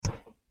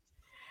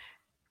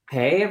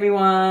Hey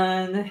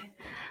everyone,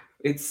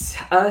 it's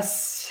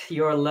us,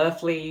 your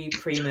lovely,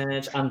 pretty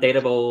much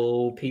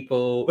undateable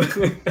people.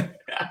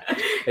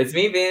 It's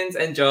me, Vince,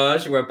 and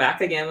Josh. We're back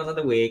again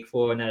another week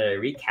for another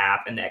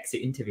recap and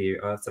exit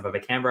interview of Survivor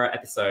Canberra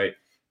episode,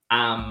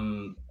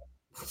 um,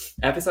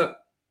 episode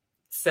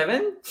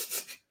 7,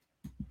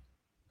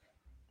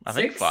 I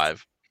think 6,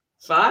 five.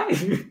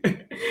 5. Yeah,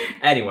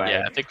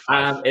 Anyway, I think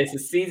five. it's a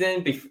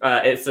season.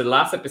 It's the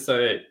last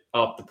episode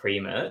of the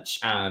pre-merge.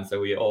 So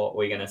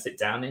we're gonna sit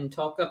down and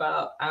talk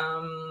about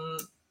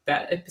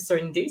that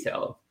episode in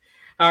detail.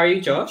 How are you,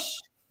 Josh?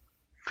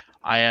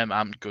 I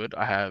am good.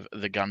 I have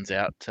the guns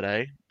out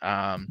today.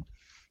 I'm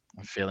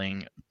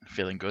feeling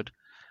good.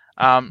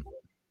 Um,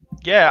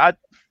 yeah,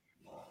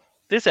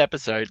 this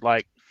episode,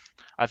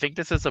 I think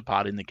this is a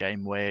part in the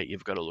game where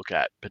you've got to look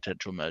at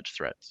potential merge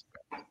threats.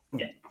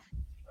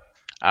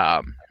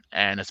 Yeah.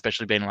 And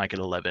especially being like at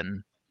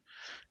 11,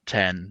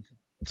 10,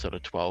 sort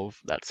of 12,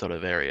 that sort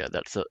of area.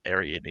 That's the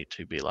area you need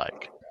to be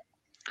like,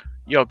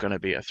 you're going to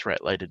be a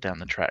threat later down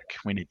the track.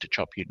 We need to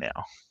chop you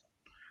now,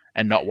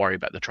 and not worry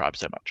about the tribe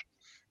so much.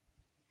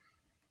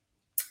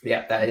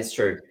 Yeah, that is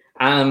true.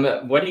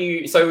 What do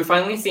you? So we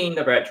finally seen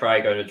the red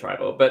tribe go to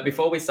tribal, but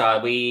before we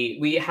start,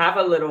 we have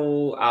a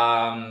little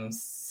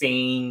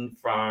scene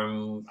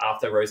from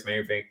after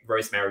Rosemary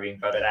being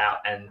voted out,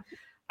 and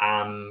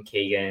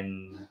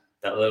Keegan,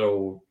 that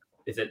little,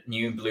 is it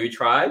New Blue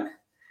Tribe?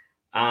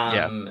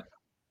 Yeah.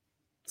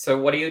 So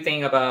what do you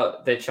think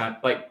about the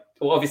like?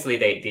 Well, obviously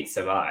they did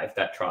survive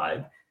that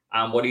tribe.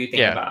 What do you think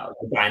Yeah. about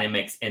the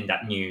dynamics in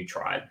that new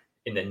tribe,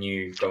 in the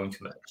new going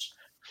to merge?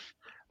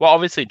 Well,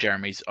 obviously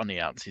Jeremy's on the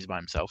outs. He's by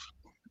himself.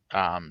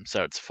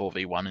 So it's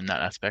 4v1 in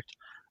that aspect.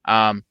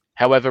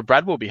 However,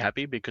 Brad will be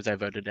happy because they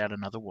voted out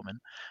another woman.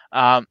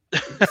 But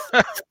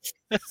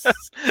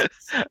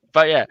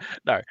yeah,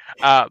 no.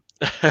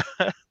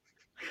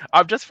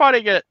 I'm just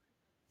finding it,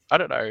 I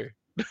don't know.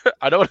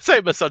 I don't want to say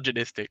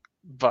misogynistic,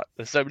 but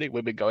there's so many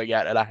women going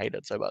out and I hate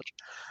it so much.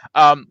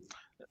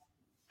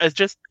 It's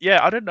just, yeah,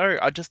 I don't know.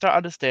 I just don't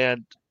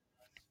understand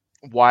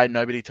why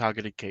nobody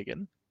targeted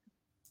Keegan.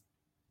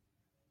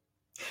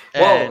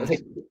 Well, And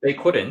they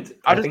couldn't.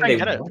 I I just think don't they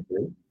get it. wanted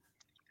to.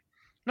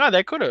 No,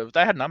 they could have.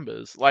 They had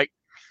numbers. Like,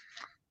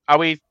 are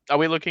we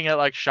looking at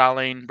like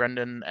Charlene,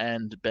 Brendan,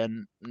 and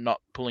Ben not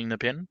pulling the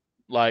pin?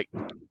 Like,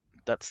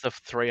 that's the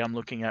three I'm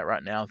looking at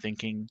right now,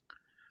 thinking,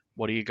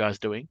 what are you guys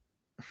doing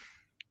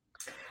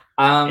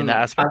in that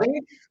I aspect?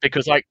 think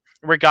Because like,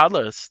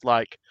 regardless,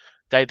 like,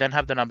 they then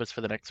have the numbers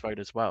for the next vote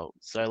as well.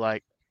 So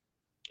like,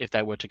 if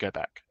they were to go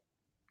back,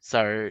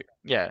 so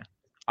yeah,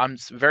 I'm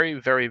very,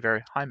 very,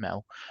 very high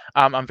Mel.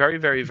 I'm very,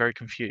 very, very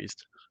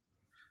confused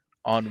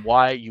on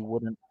why you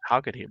wouldn't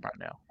target him right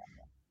now.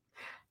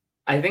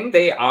 I think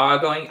they are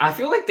going. I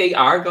feel like they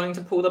are going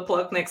to pull the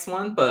plug next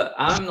one, but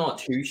I'm not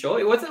too sure.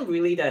 It wasn't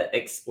really that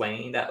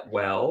explained that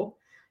well.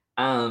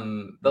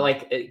 But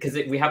like, because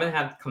we haven't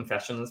had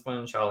confessions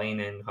when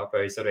Charlene and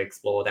Harpo sort of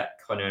explore that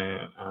kind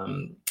of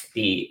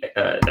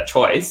that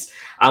choice.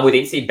 We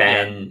did see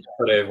Ben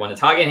sort of want to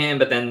target him,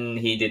 but then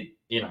he did,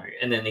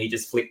 and then he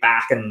just flipped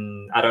back,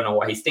 and I don't know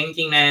what he's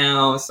thinking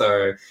now.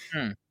 So,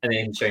 and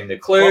then showing the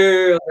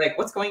clue, like,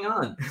 what's going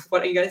on?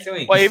 What are you guys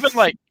doing? Well,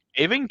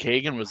 even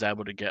Keegan was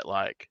able to get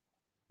like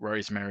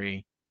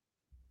Rosemary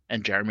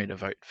and Jeremy to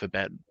vote for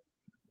Ben,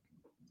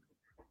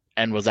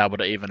 and was able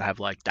to even have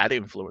like that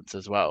influence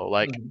as well.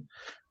 Like,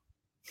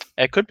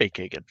 it could be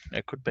Keegan.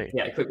 It could be.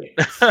 Yeah, it could be.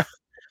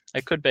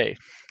 It could be.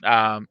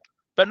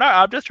 But no,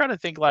 I'm just trying to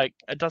think. Like,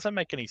 it doesn't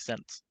make any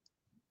sense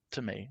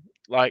to me.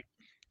 Like,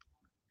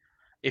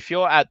 if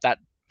you're at that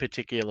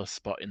particular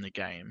spot in the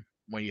game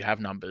where you have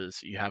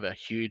numbers, you have a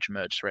huge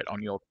merge threat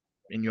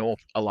in your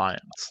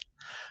alliance.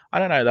 I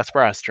don't know. That's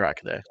where I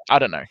strike there. I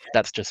don't know.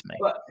 That's just me.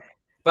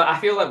 But I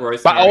feel like But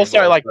Rosemary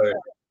also, like,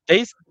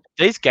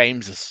 these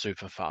games are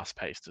super fast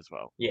paced as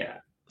well. yeah.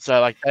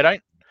 So like they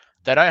don't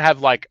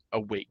have like a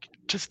week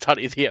to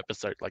study the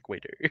episode like we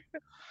do.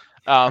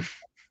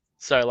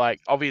 So like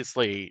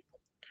obviously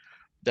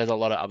there's a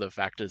lot of other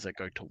factors that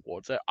go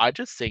towards it. I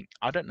just think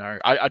I don't know.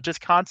 I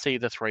just can't see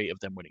the three of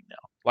them winning now.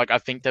 Like I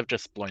think they've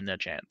just blown their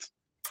chance.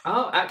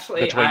 Oh,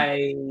 actually, Between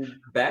I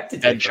beg to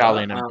Ben, differ.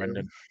 Charlene, and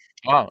Brendan.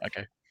 Oh,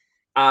 okay.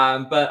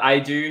 But I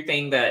do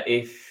think that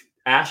if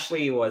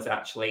Ashley was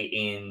actually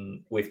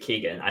in with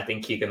Keegan, I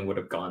think Keegan would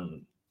have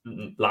gone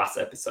last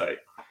episode.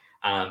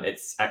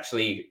 It's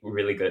actually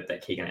really good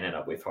that Keegan ended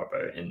up with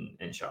Harpo and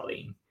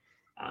Charlene.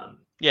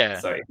 Yeah.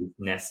 So he's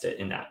nested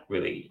in that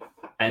really,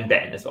 and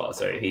Ben as well.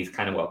 So he's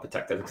kind of well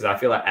protected because I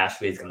feel like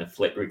Ashley is going to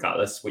flip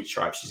regardless which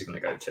tribe she's going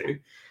to go to.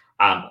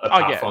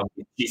 Apart from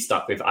if she's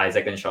stuck with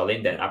Isaac and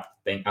Charlene, then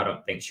I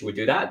don't think she would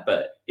do that.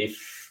 But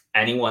if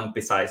anyone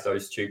besides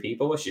those two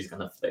people, she's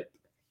going to flip.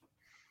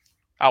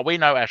 We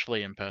know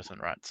Ashley in person,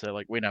 right? So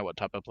like we know what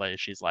type of player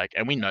she's like,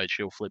 and we know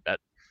she'll flip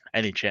at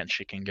any chance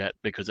she can get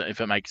because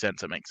if it makes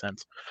sense, it makes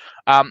sense.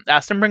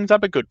 Aston brings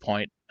up a good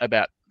point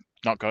about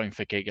not going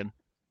for Keegan.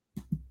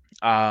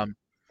 And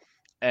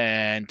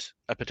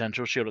a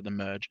potential shield at the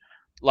merge.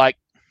 Like,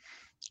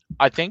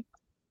 I think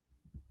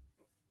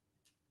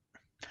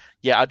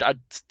yeah, I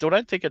still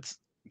don't think it's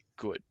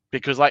good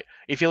because, like,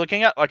 if you're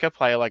looking at like a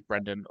player like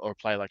Brendan or a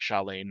player like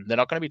Charlene, they're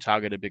not going to be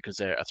targeted because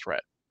they're a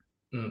threat.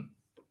 Mm.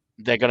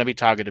 They're going to be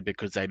targeted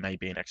because they may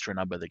be an extra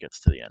number that gets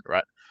to the end,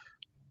 right?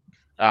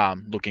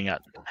 Looking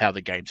at how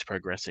the game's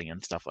progressing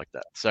and stuff like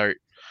that. So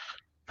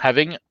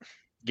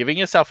giving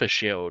yourself a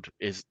shield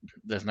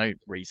there's no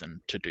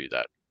reason to do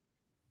that.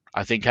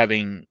 I think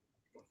having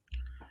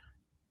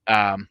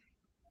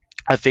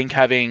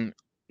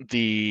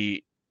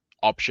the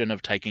option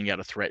of taking out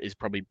a threat is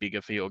probably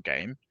bigger for your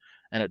game,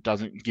 and it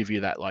doesn't give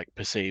you that like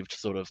perceived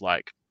sort of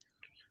like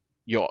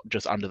you're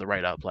just under the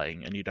radar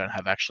playing and you don't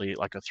have actually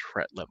like a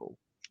threat level.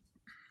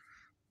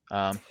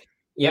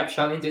 Yep,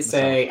 Charlene did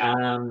say,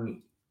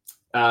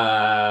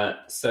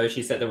 so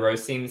she said the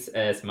Rose seems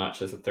as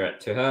much as a threat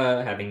to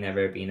her, having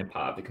never been a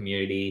part of the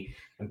community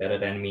and better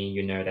than me,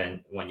 you know,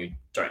 than when you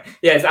don't.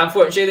 Yes,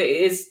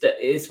 unfortunately, it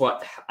is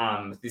what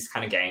these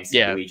kind of games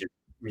really just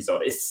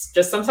result. It's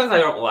just sometimes I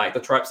don't like the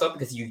tribe stuff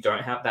because you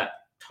don't have that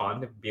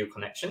time to build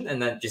connection, and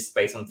then just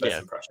based on first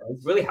impression,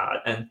 it's really hard.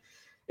 And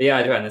yeah,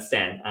 I do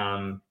understand.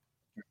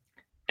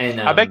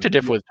 I beg to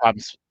differ with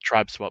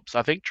tribe swaps.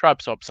 I think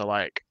tribe swaps are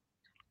like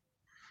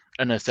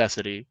a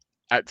necessity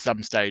at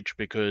some stage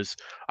because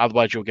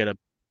otherwise you'll get a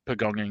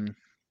pagonging.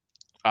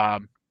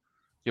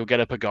 You'll get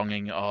a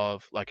pagonging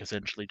of like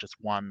essentially just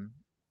one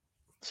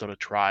sort of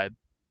tribe,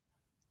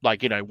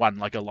 like, you know, one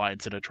like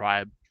alliance in a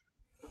tribe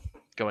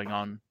going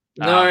on.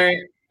 No,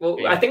 well,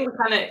 I think we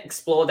kind of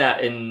explored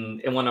that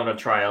in one of the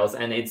trials,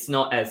 and it's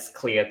not as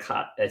clear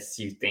cut as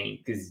you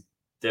think because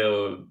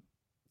the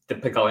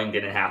pagonging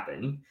didn't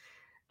happen.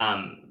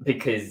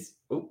 Because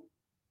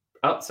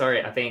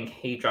sorry, I think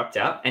he dropped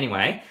out.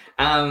 Anyway,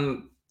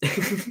 so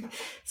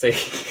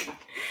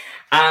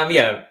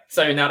yeah.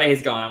 So now that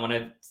he's gone, I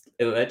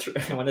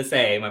want to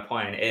say my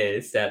point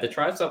is that the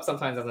tribe swap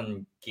sometimes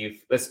doesn't give,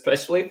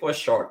 especially for a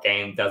short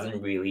game, doesn't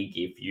really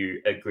give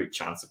you a good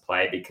chance to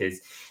play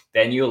because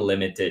then you're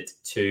limited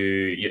to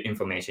your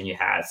information you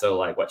had. So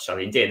like what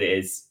Charlene did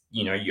is,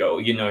 you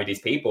know these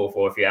people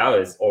for a few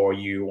hours, or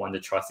you want to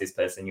trust this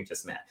person you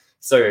just met.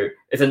 So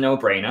it's a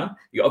no-brainer.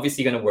 You're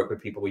obviously going to work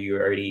with people you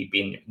already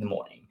been in the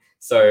morning.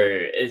 So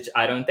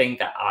I don't think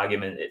that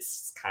argument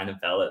is kind of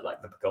valid,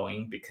 like the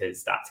going,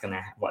 because that's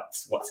gonna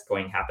what's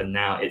going to happen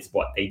now is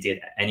what they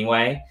did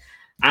anyway.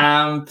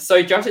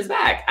 So Josh is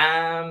back.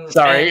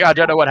 Sorry, I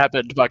don't know what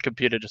happened. My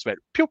computer just went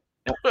pew.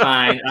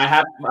 Fine. I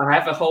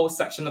have a whole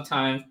section of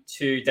time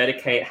to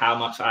dedicate how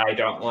much I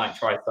don't like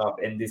try stuff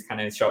in this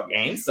kind of short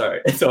games, so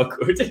it's all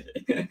good.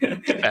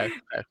 Okay.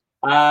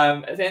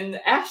 Then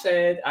Ash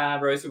said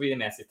Rose will be the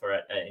massive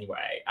threat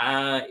anyway.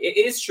 It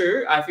is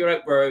true. I feel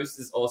like Rose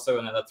is also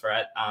another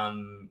threat.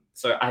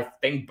 So I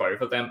think both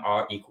of them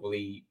are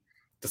equally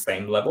the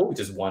same level.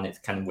 Just one is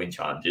kind of win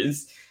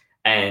challenges,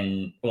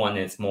 and one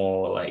is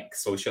more like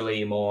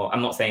socially more.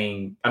 I'm not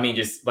saying. I mean,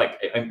 just like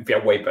if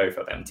you weigh both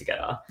of them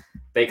together,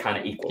 they kind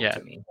of equal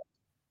to me.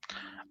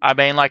 I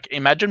mean, like,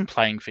 imagine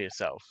playing for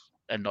yourself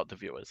and not the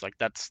viewers. Like,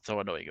 that's so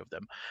annoying of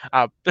them.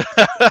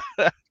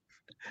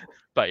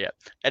 But yeah.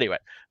 Anyway,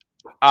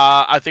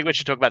 I think we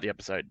should talk about the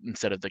episode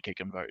instead of the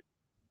kick and vote.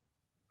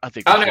 I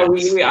think. Oh no,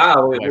 we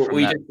are.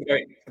 We just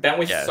then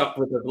we stuck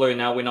with the blue.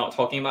 Now we're not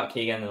talking about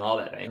Keegan and all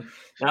that thing.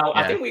 Now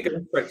I think we're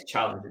going straight to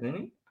challenge, isn't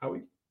we? Are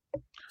we?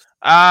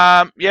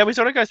 Yeah, we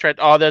sort of go straight.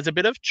 Oh, there's a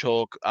bit of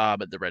chalk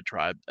at the Red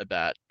Tribe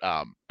about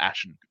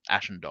Ash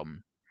and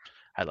Dom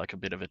had like a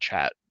bit of a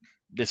chat.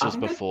 This was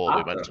before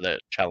we went to the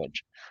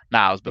challenge.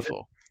 Nah, it was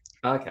before.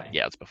 Okay.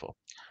 Yeah, it's before.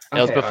 It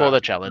was before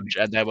the challenge,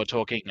 and they were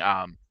talking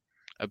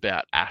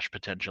about Ash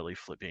potentially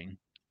flipping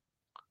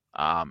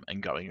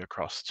and going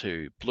across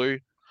to blue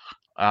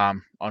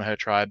on her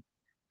tribe.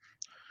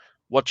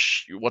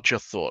 What's your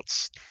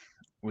thoughts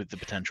with the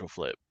potential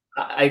flip?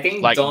 I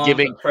think like Dom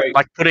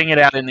putting it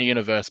out in the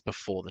universe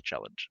before the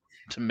challenge.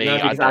 To me,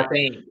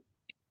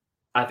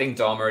 I think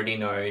Dom already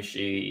knows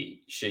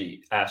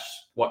Ash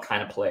what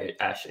kind of player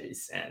Ash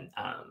is, and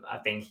I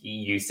think he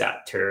used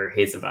that to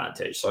his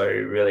advantage. So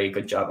really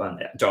good job on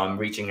that, Dom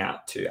reaching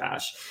out to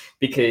Ash,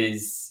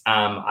 because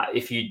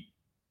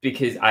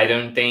because I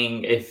don't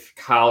think if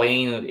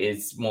Carlene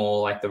is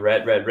more like the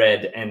red,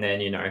 and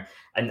then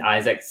and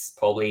Isaac's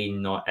probably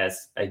not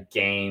as a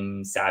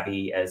game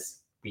savvy as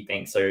we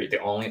think. So the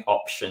only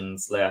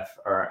options left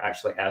are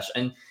actually Ash,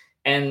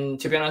 and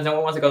to be honest, no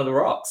one wants to go to the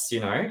rocks,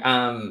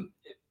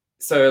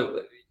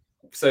 So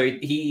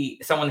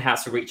someone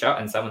has to reach out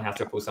and someone has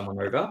to pull someone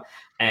over,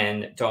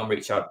 and Dom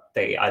reached out.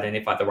 They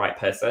identified the right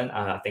person.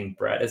 I think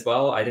Brett as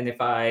well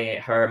identify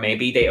her.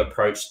 Maybe they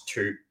approached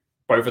to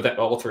both of them,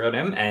 all three of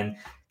them, and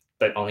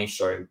they only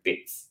show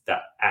bits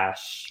that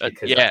Ash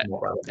because that's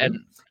more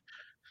relevant.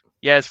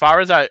 Yeah, as far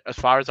as I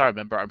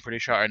remember, I'm pretty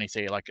sure I only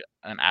see like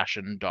an Ash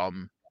and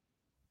Dom.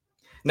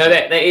 No,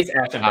 there is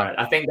Ash and Brett.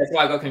 I think that's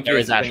why I got confused. There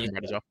is Ash and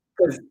Brett as well.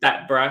 Because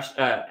that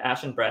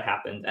Ash and Brett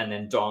happened, and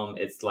then Dom,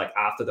 it's like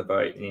after the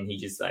vote, and then he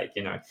just like,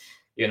 I'm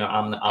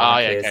the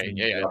artist.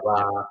 Yeah.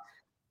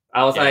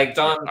 I was like,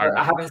 Dom,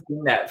 I haven't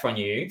seen that from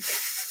you.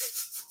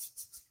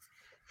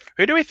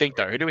 Who do we think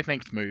though? Who do we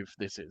think's move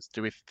this is?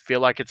 Do we feel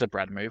like it's a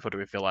Brad move, or do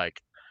you feel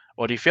like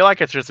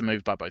it's just a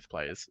move by both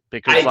players?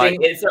 Because I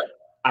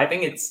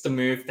think it's the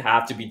move to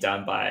have to be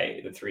done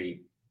by the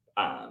three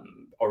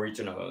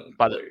original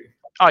blue.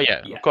 Oh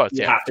yeah, of course,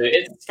 you yeah. have to.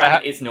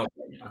 It's no.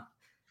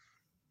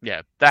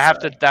 Yeah, they have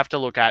to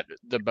look at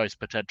the most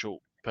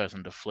potential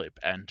person to flip,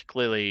 and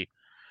clearly,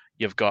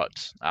 you've got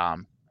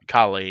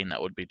Carleen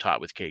that would be tight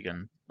with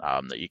Keegan.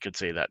 That you could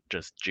see that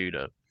just due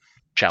to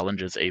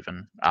challenges,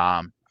 even.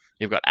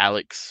 You've got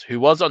Alex, who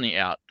was on the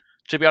out.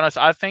 To be honest,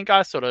 I think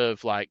I sort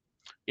of like,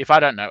 if I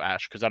don't know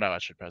Ash, because I know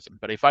Ash in person,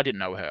 but if I didn't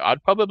know her,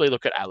 I'd probably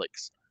look at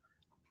Alex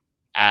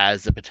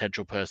as a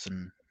potential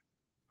person.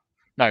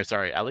 No,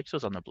 sorry, Alex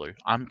was on the blue.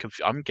 I'm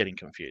getting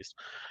confused.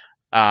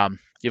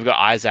 You've got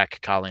Isaac,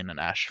 Carleen, and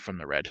Ash from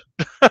the red.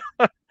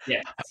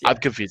 Yeah. I'm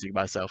confusing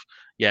myself.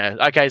 Yeah.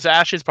 Okay, so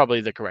Ash is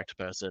probably the correct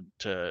person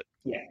to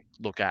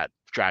look at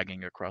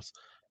dragging across.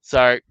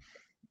 So,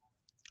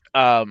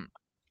 yeah,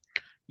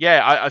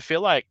 I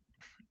feel like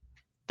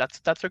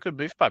that's a good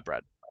move by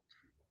Brad,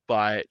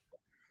 by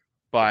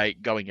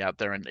going out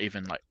there and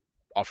even like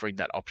offering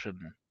that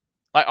option.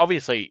 Like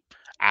obviously,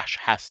 Ash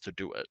has to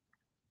do it.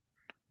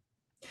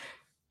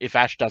 If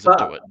Ash doesn't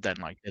do it, then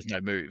like there's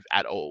no move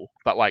at all.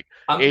 But like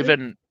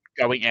even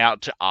going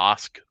out to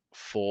ask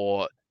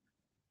for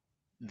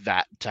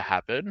that to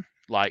happen,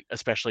 like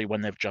especially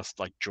when they've just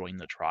like joined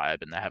the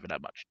tribe and they haven't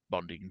had much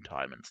bonding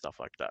time and stuff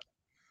like that,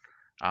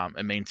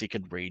 it means he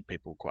can read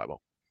people quite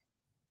well.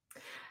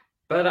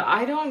 But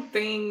I don't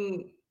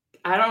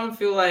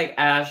feel like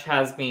Ash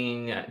has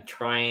been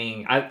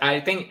trying. I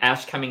think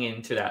Ash coming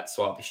into that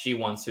swap, she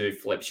wants to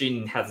flip.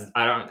 She has.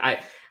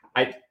 I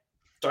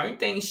don't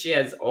think she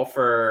has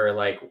offer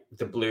like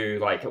the blue,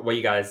 like what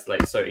you guys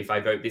like. So if I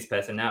vote this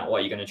person out,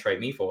 what are you going to trade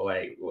me for?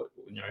 Like,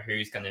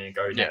 who's going to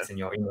go next in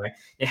your?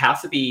 It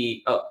has to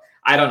be.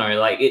 I don't know.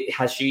 Like,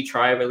 has she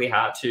tried really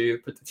hard to?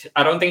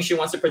 I don't think she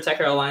wants to protect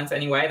her alliance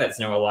anyway. That's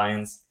no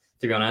alliance,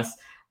 to be honest.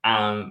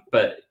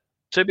 But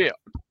to be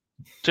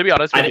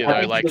honest with you,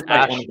 though, like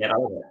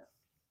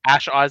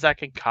Ash,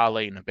 Isaac, and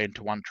Carleen have been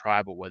to one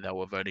tribal where they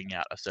were voting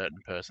out a certain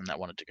person that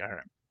wanted to go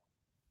home.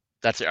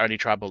 That's the only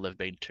tribal they've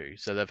been to,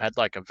 so they've had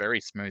like a very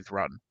smooth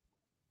run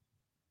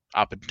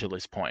up until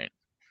this point.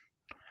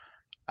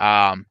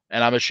 And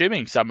I'm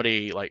assuming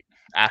somebody like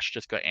Ash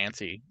just got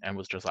antsy and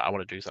was just like, I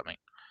want to do something,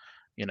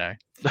 Yeah,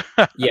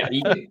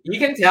 you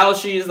can tell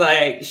she's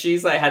like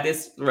had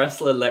this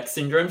wrestler Lex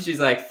syndrome. She's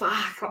like,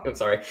 fuck. I'm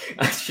sorry.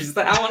 She's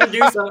like, I want to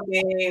do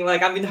something.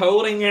 Like I've been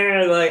holding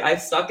it. Like I'm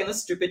stuck in a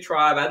stupid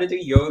tribe. I had to do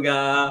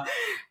yoga,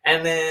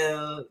 and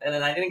then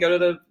I didn't go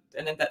to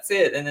and then that's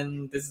it. And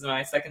then this is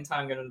my second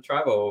time going to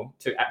tribal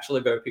to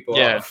actually vote people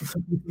off.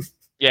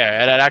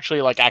 Yeah, and it actually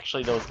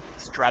there was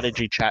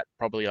strategy chat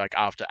probably like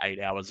after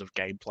 8 hours of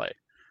gameplay.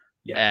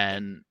 Yeah,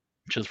 and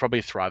she was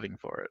probably thriving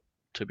for it,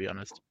 to be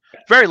honest.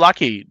 Very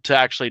lucky to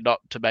actually not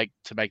to make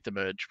the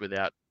merge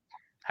without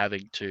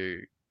having to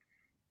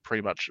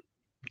pretty much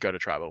go to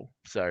tribal.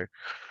 So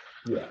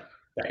yeah,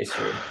 that is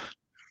true.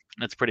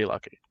 That's pretty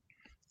lucky.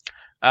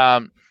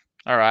 All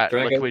right,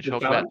 can we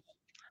talk about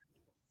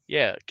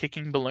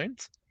kicking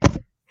balloons?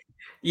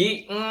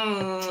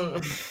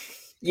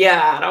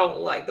 Yeah, I don't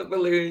like the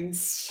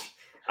balloons.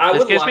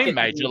 This gives me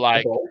major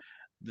like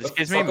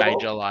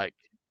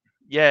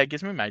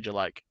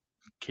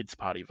kids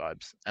party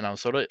vibes, and I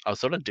was sort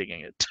of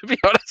digging it, to be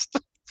honest.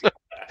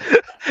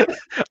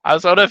 I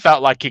sort of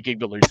felt like kicking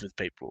balloons with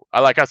people.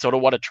 I sort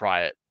of want to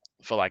try it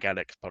for like our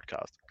next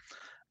podcast.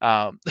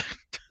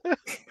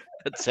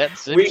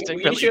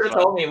 You should have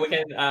told me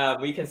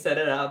we can set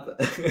it up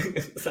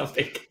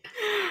something.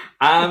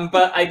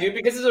 But I do,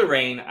 because it's a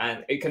rain,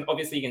 and it can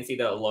obviously you can see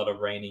that a lot of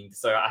raining.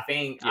 So I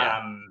think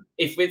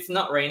if it's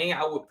not raining,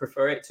 I would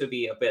prefer it to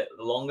be a bit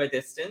longer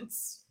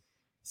distance.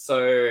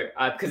 So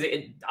because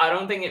I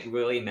don't think it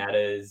really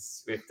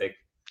matters with the.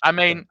 I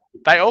mean,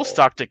 they all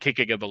stuck to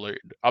kicking a balloon.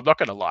 I'm not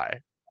gonna lie.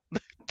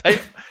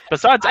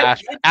 Besides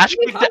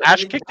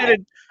Ash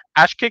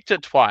kicked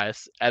it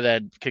twice and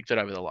then kicked it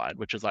over the line,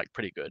 which is like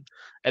pretty good.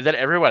 And then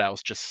everyone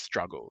else just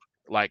struggled.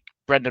 Like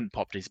Brendan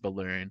popped his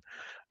balloon.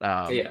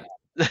 It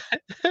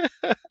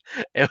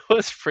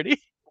was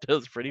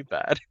pretty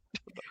bad.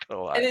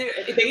 And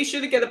they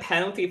should get a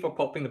penalty for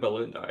popping the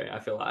balloon, though. I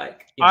feel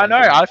like. I know.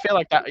 I feel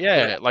like that.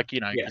 Yeah, like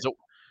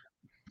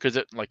because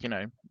it like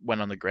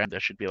went on the ground. There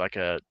should be like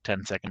a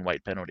 10-second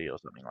wait penalty or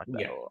something like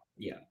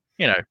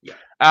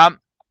that.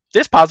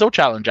 This puzzle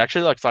challenge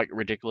actually looks like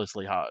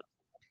ridiculously hard.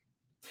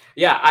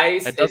 Yeah,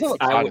 it doesn't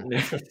look fun.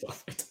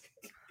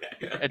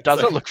 It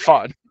doesn't look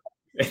fun.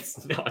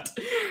 It's not.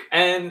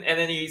 And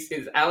then it's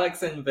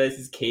Alex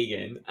versus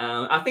Keegan.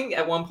 I think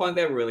at one point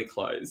they were really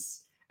close.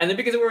 And then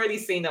because we've already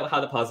seen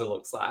how the puzzle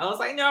looks like, I was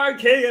like, no,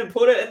 Keegan,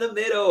 put it in the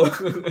middle.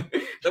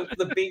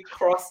 the big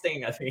cross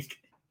thing, I think.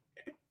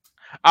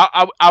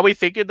 Are we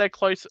thinking they're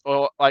close?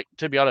 Or like,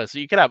 to be honest,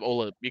 you could have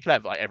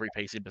like every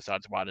piece in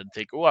besides one and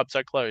think, oh, I'm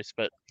so close,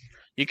 but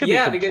you could be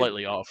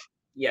completely off.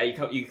 Yeah,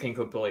 you can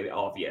completely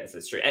off. Yes,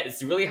 it's true.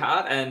 It's really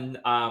hard, and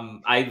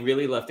I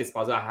really love this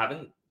puzzle. I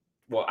haven't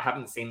I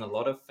haven't seen a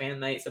lot of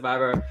fan-made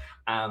Survivor.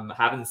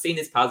 Haven't seen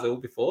this puzzle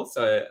before,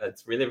 so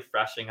it's really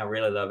refreshing. I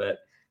really love it.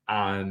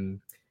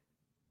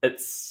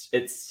 It's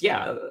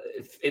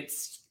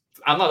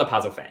I'm not a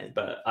puzzle fan,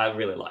 but I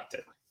really liked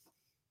it.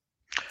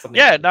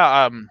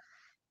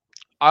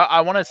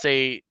 I want to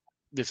see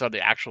this on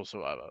the actual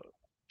Survivor,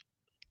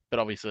 but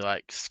obviously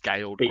like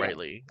scaled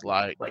greatly,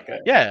 like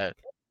a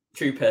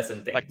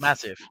 2-person thing, like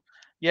massive.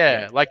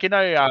 Yeah, like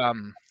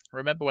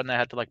remember when they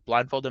had to like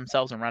blindfold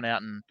themselves and run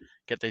out and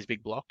get these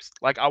big blocks?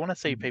 Like I want to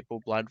see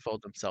people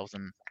blindfold themselves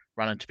and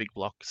run into big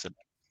blocks and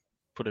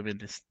put them in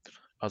this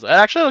puzzle. It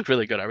actually looked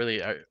really good. I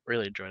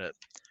really enjoyed it.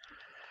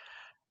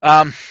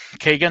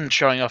 Keegan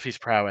showing off his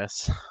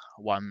prowess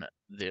won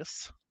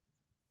this.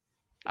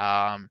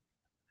 To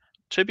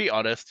be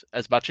honest,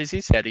 as much as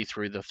he said he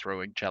threw the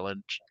throwing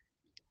challenge,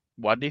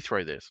 why did he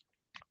throw this?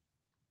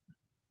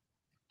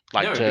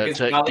 Like because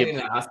Carleen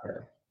didn't ask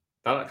her.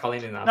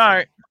 Carleen didn't ask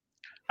her.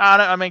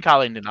 I mean,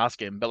 Carleen didn't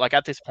ask him, but like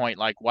at this point,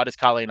 like, why does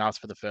Carleen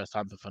ask for the first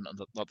time for fun,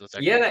 not the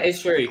second? Yeah, that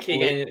is true.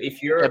 Keegan,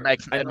 if you're, it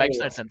makes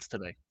no sense to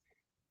me.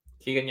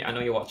 Keegan, I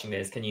know you're watching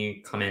this. Can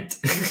you comment?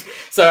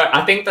 So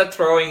I think the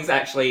throwing's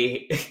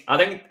actually. I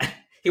think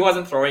he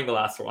wasn't throwing the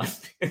last one.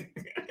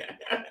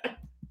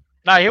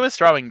 No, he was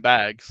throwing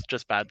bags,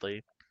 just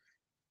badly.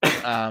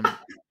 Yeah,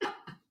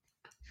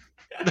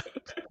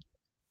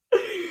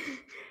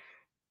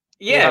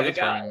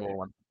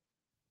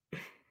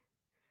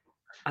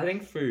 I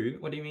think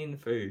food. What do you mean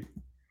food?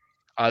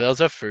 There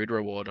was a food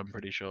reward, I'm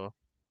pretty sure.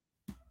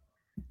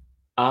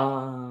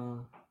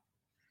 I'm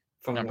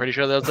pretty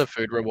sure there was a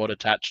food reward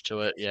attached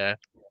to it, yeah.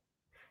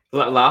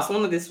 Last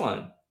one or this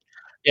one?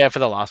 Yeah, for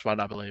the last one,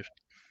 I believe.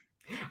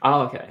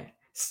 Oh, okay.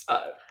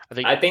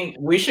 I think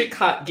we should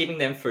cut giving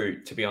them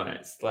food, to be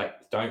honest. Like,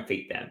 don't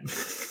feed them.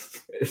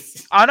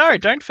 I know,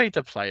 don't feed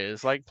the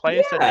players. Like,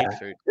 players don't need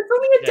food. It's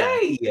only a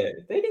day.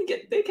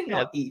 They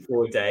cannot eat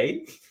for a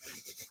day.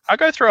 I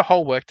go through a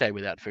whole workday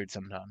without food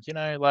sometimes.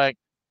 Like,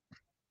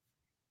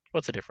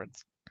 what's the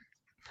difference?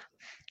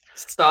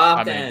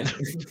 Starve then.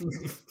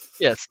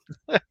 Yes.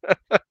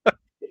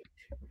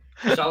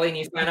 Charlene,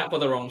 you signed up for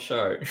the wrong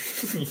show.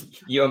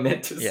 You're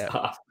meant to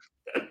starve.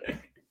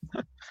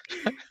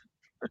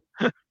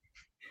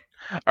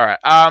 All right.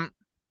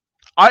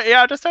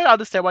 I just don't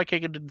understand why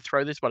Keegan didn't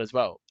throw this one as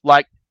well.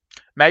 Like,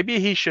 maybe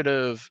he should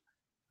have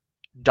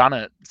done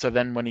it so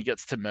then when he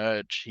gets to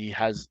merge, he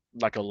has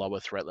like a lower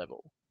threat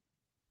level.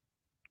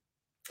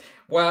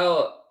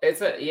 Well,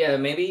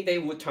 maybe they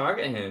would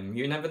target him.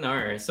 You never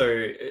know.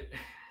 So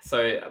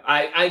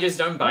I just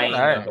don't buy in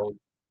the whole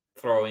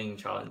throwing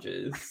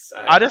challenges.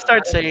 I don't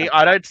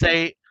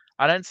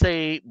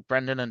see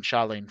Brendan and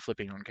Charlene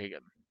flipping on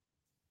Keegan.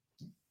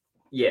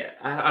 Yeah,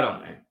 I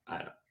don't know.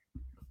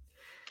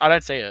 I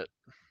don't see it.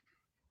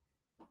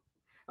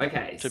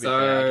 Okay,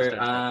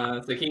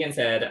 so Keegan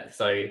said,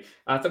 so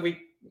after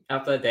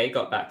they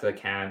got back to the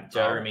camp,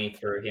 Jeremy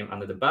threw him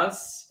under the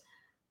bus,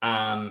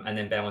 and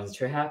then Ben wasn't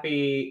too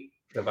happy.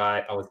 The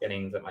vibe I was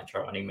getting that my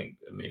child wanting me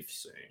to move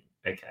soon.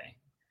 Okay.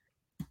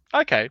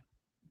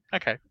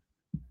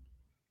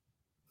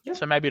 Yep.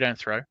 So maybe don't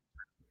throw.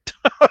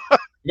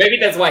 Maybe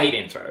that's why he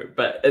didn't throw,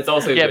 but it's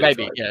also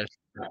maybe.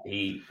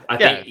 I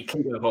think he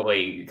could have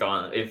probably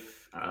gone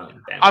if.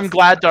 I'm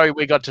glad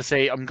we got to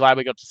see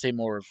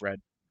more of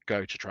Red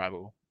go to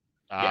tribal,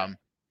 and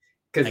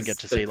get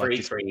to see like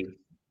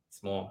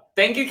it's more.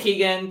 Thank you,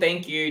 Keegan.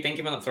 Thank you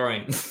for not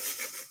throwing.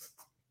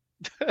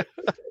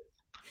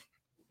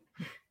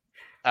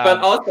 But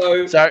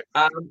also,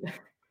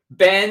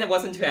 Ben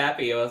wasn't too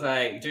happy. I was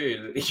like,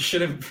 dude, you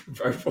should have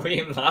voted for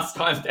him last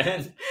time,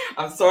 Ben.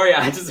 I'm sorry,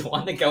 I just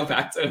want to go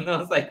back to him. And I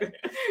was like,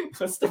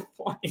 what's the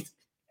point?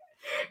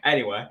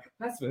 Anyway,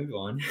 let's move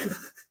on.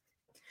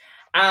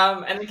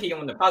 And then Keegan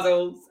won the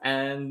puzzles,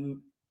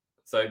 and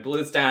so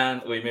blue's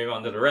down. We move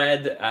on to the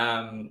red,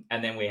 and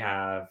then we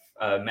have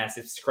a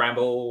massive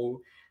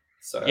scramble.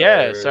 So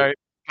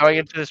going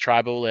into this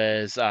tribal,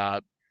 there's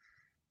 2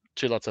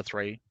 lots of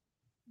 3,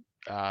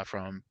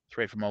 from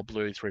 3 from old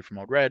blue, 3 from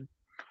old red.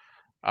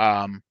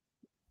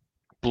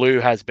 Blue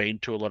has been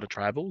to a lot of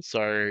tribals,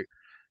 so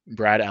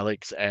Brad,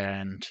 Alex,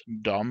 and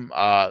Dom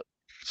are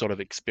sort of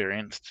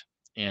experienced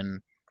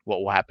in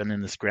what will happen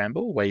in the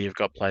scramble, where you've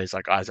got players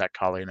like Isaac,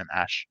 Carleen, and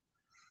Ash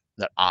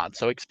that aren't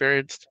so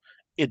experienced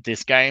in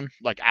this game.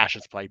 Like Ash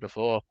has played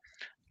before,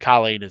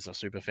 Carleen is a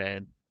super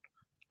fan.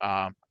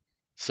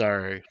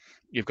 So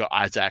you've got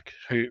Isaac,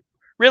 who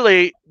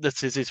really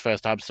this is his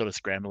first time sort of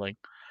scrambling,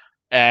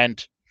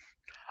 and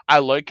I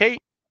low-key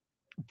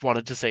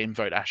wanted to see him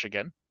vote Ash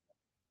again.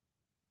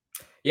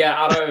 Yeah,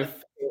 out of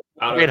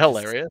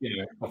hilarious,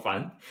 for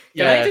fun.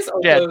 Can I just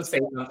also say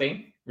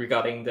something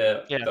regarding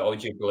the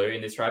OG Blue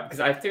in this tribe? Because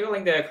I feel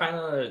like they're kind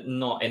of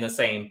not in the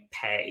same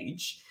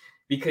page,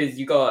 because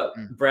you got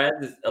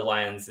Brad's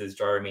alliances,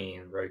 Jeremy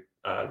and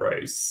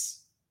Rose,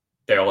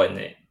 they're all in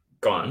it,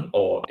 gone,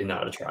 or in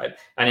another tribe.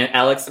 And then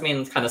Alex, I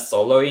mean, kind of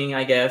soloing,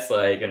 I guess,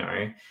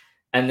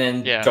 and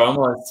then John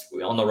was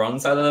on the wrong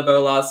side of the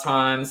boat last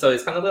time, so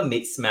it's kind of a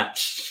mixed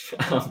match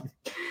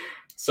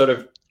sort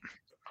of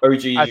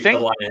OG I think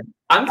alliance.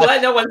 I'm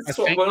glad no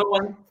think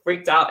one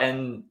freaked out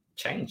and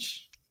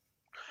changed.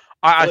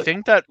 I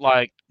think that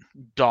like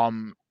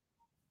Dom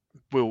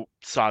will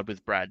side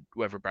with Brad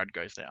wherever Brad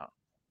goes now.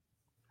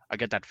 I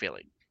get that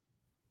feeling.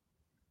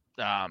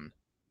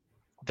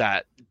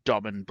 That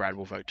Dom and Brad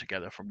will vote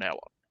together from now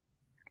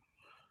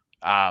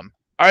on.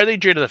 Only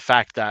due to the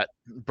fact that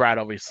Brad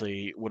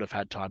obviously would have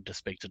had time to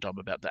speak to Dom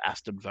about the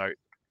Aston vote,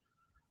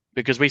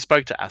 because we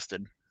spoke to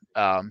Aston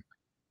a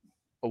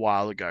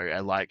while ago,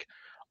 and like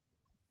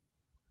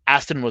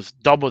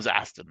Dom was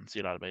Aston's,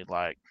 you know what I mean?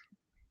 Like,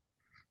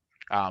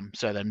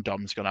 so then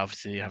Dom's gonna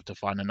obviously have to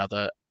find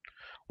another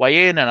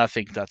way in, and I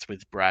think that's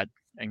with Brad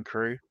and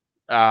crew.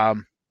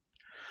 Well,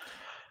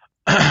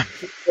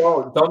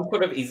 Dom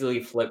could have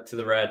easily flipped to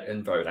the red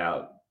and vote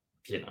out,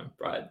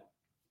 Brad.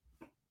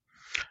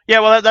 Yeah,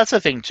 well, that's the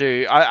thing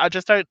too. I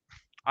just don't.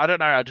 I don't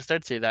know. I just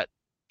don't see that.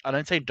 I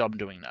don't see Dom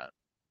doing that.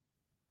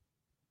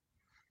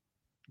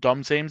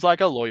 Dom seems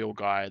like a loyal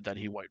guy that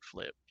he won't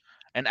flip,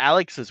 and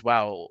Alex as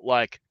well.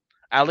 Like,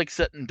 Alex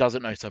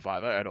doesn't know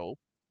Survivor at all.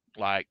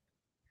 Like,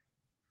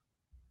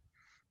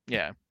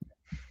 yeah.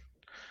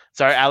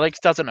 So Alex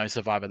doesn't know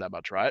Survivor that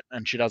much, right?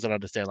 And she doesn't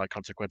understand like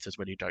consequences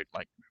when you don't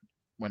like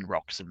win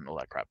rocks and all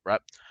that crap, right?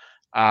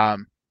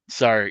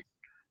 So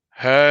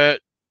her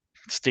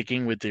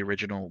sticking with the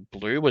original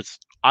blue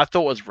I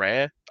thought was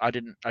rare. I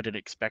didn't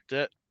expect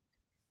it.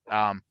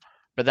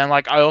 But then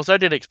like I also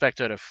didn't expect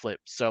her to flip.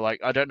 So like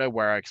I don't know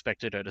where I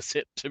expected her to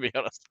sit, to be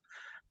honest.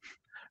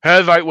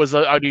 Her vote was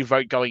the only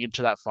vote going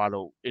into that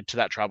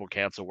tribal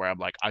council where I'm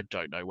like, I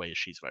don't know where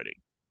she's voting.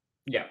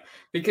 Yeah,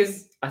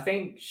 because I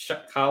think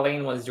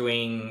Carlene was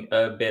doing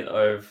a bit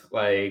of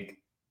like,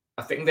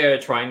 I think they're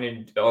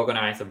trying to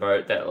organize a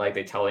vote that like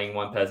they're telling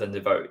one person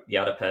to vote the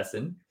other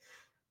person.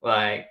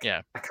 Like,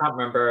 yeah, I can't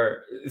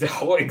remember the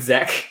whole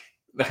exact.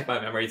 Like, my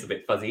memory is a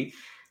bit fuzzy,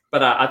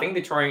 but I think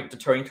they're throwing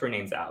two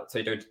names out.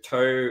 So they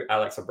told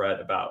Alex or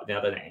Brett about the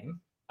other name.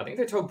 I think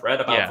they told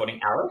Brett about voting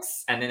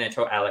Alex, and then they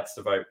told Alex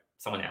to vote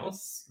someone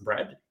else,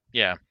 Brett.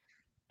 Yeah.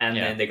 And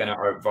then they're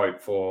gonna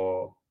vote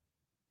for.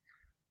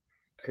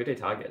 Who they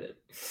targeted?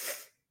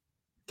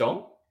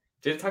 Dom?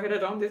 Did they target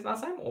Dom this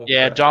last time? Or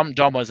yeah, Dom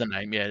was a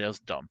name. Yeah, it was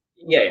Dom.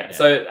 Yeah.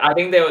 So I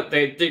think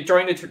they're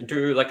trying to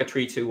do like a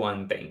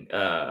 3-2-1 thing.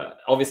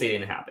 Obviously it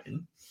didn't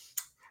happen.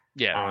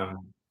 Yeah.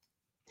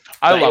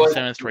 I love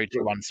seeing a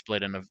 3-2-1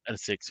 split in a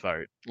 6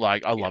 vote.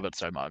 Like, I love it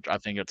so much. I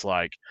think it's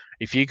like,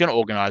 if you can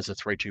organize a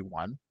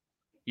 3-2-1,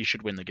 you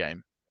should win the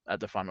game at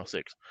the final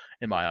 6,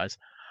 in my eyes.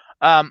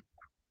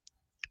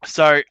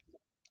 So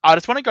I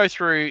just want to go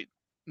through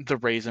the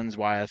reasons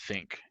why I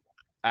think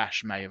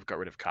Ash may have got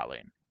rid of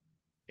Carlene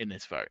in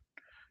this vote,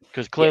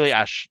 because clearly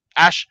Ash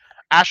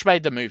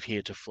made the move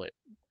here to flip,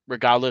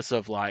 regardless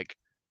of like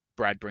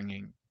Brad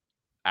bringing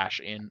Ash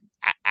in.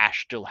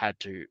 Ash still had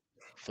to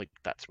flick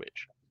that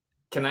switch.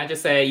 Can I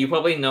just say, you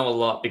probably know a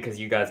lot because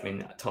you guys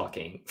been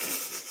talking.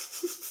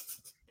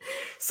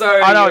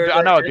 So I know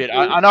a bit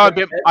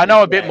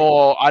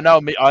more. I know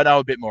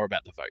a bit more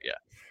about the vote. Yeah,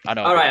 I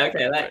know. All right,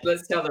 okay.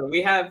 Let's tell them.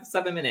 We have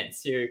 7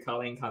 minutes till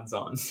Carlene comes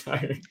on. So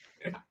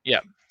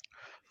yeah.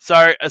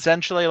 So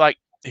essentially, like,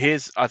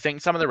 I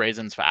think some of the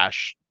reasons for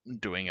Ash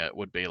doing it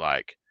would be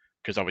like,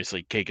 because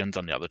obviously Keegan's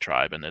on the other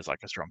tribe, and there's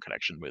like a strong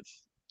connection with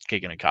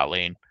Keegan and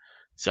Carlene,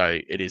 so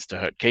it is to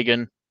hurt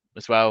Keegan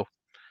as well.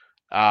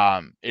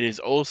 It is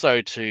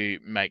also to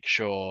make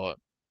sure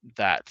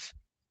that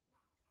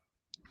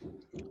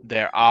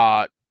there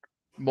are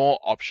more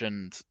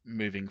options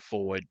moving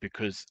forward,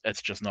 because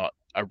it's just not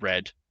a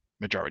red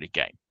majority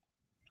game,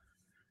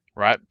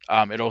 right?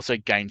 It also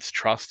gains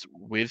trust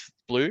with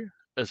blue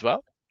as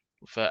well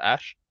for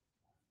Ash.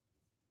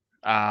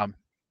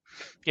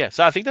 Yeah,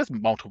 so I think there's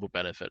multiple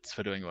benefits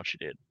for doing what she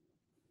did.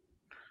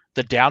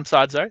 The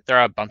downsides, though, there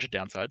are a bunch of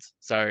downsides.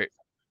 So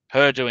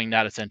her doing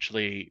that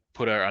essentially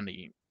put her on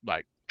the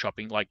like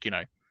chopping, like,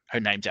 her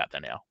name's out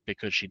there now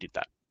because she did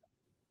that,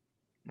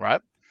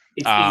 right?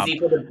 It's easy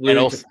for the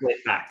blue to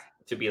flip back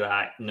to be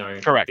like, no,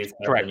 correct.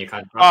 You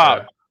can't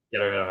trust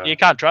her. You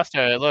can't trust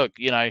her. Look,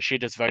 she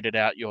just voted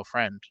out your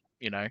friend.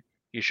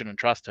 You shouldn't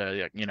trust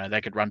her.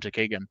 They could run to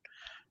Keegan,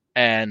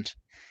 and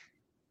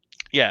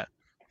yeah.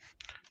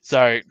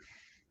 So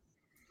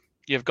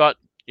you've got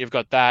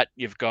that.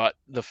 You've got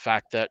the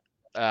fact that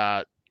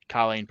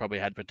Carlene probably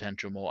had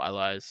potential more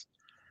allies.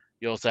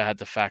 You also had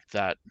the fact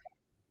that,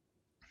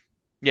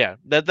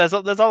 there's a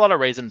lot of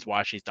reasons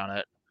why she's done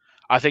it.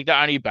 I think the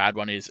only bad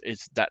one is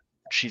that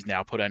she's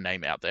now put her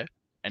name out there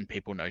and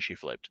people know she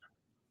flipped.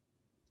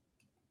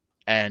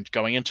 And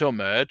going into a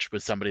merge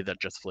with somebody that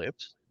just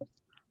flipped,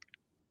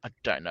 I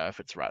don't know if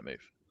it's the right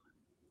move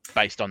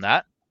based on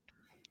that.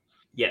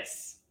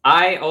 Yes.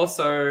 I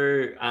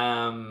also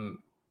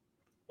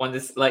want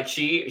this, like,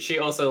 she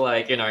also,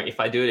 like, if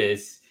I do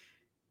this,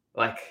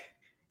 like,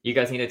 you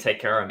guys need to take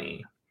care of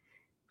me.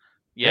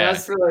 Yeah.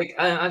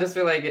 And I just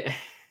feel like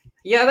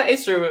yeah, that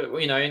is true.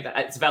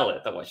 It's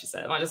valid that what she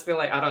said. I just feel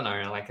like, I don't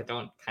know, like, I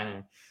don't kind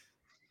of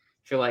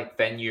feel like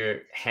then you're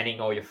handing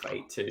all your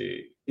fate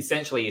to,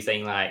 essentially you're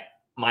saying like,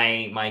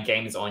 my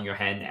game is on your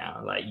hand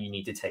now. Like you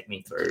need to take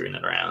me through in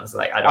the rounds.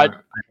 Like I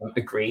don't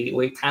agree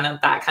with kind of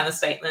that kind of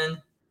statement.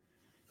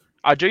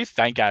 I do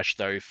thank Ash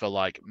though for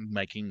like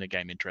making the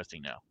game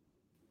interesting now.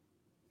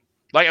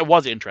 Like it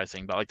was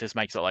interesting, but like this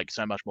makes it like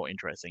so much more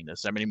interesting.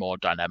 There's so many more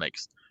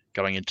dynamics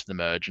going into the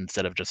merge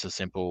instead of just a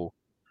simple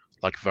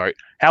like vote.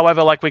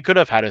 However, like we could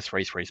have had a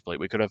 3-3 split.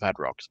 We could have had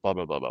rocks. Blah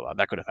blah blah blah blah.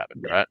 That could have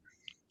happened, right?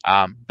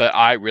 But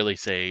I really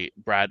see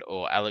Brad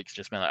or Alex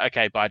just being like,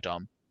 okay, bye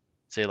Dom,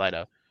 see you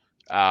later.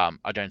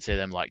 I don't see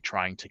them like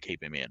trying to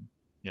keep him in,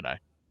 you know.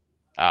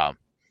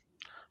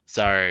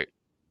 So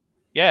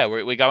yeah,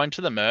 we go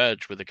into the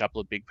merge with a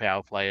couple of big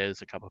power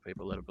players, a couple of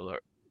people that are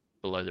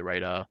below the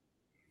radar.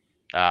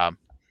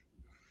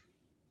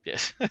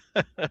 Yes.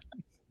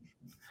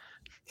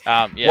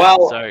 Yeah.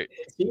 Well, so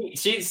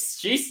she's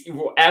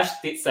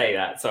Ash did say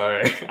that,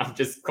 so I'm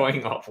just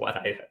going off what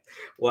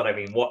I've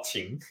been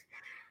watching.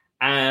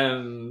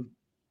 And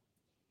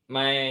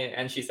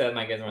she said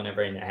my games were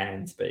never in their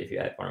hands, but if you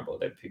had vulnerable,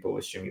 then people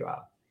would stream you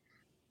out.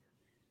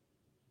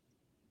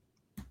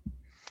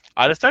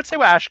 I just don't see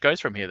where Ash goes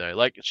from here though.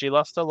 Like she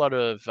lost a lot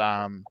of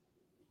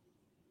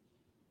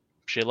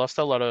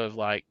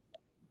like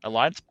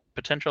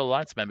potential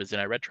alliance members in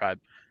her red tribe.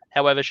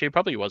 However, she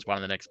probably was one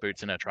of the next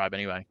boots in her tribe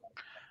anyway.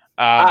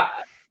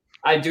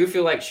 I do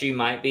feel like she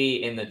might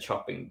be in the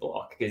chopping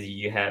block because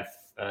you have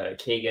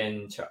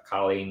Keegan,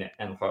 Carlene,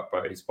 and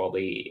Hoppo is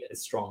probably a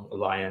strong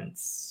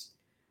alliance.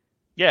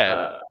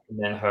 Yeah. And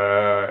then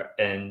her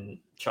and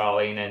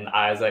Charlene and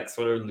Isaac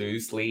sort of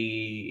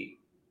loosely,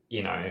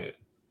 you know.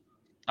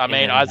 I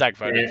mean, Isaac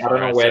voted for her. I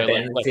don't know where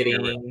Ben's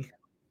sitting.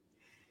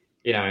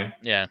 You know,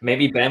 yeah.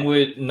 Maybe Ben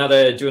would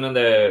do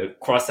another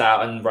cross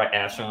out and write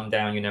Ash on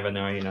down. You never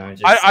know. You know,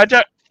 just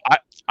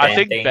I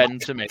think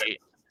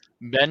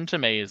Ben to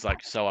me is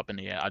like so up in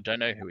the air. I don't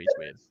know who he's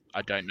with.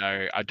 I don't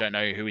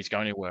know who he's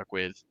going to work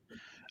with.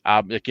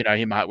 Like, you know,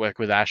 he might work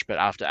with Ash, but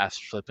after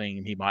Ash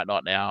flipping, he might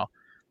not now.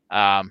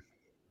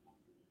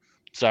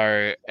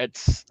 So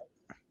it's,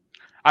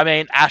 I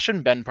mean, Ash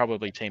and Ben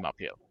probably team up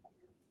here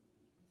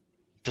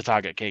to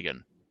target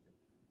Keegan.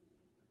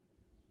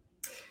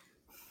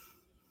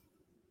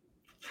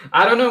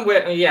 I don't know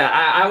where. Yeah,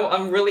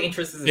 I'm really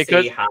interested to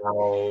see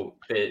how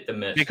the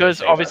merge.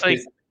 Because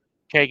obviously,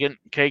 Keegan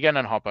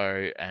and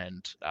Hoppo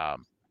and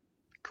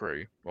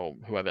crew or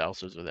whoever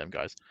else is with them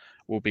guys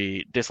will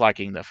be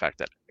disliking the fact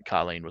that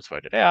Carlene was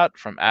voted out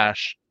from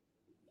Ash,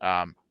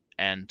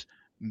 and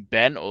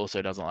Ben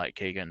also doesn't like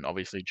Keegan,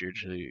 obviously due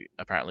to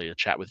apparently a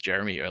chat with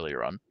Jeremy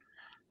earlier on.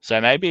 So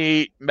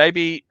maybe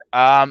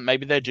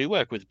they do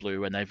work with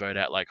Blue when they vote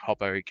out like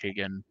Hoppo,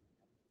 Keegan,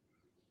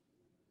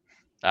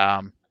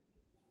 and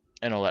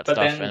all that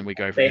stuff, and we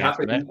go. They have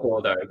to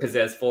equal though, because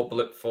there's 4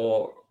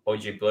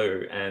 OG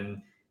Blue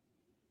and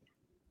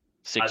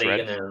 6 are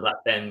red. They gonna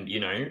let them, you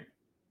know,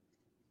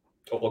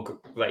 or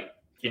like,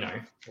 you know,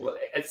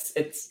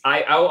 it's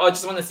I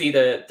just want to see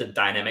the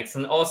dynamics,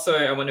 and also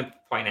I want to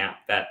point out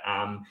that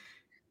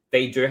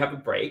they do have a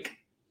break.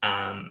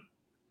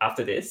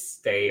 After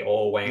this, they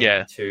all went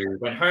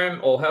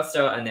home, all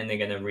Hearthstone, and then they're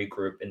gonna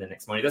regroup in the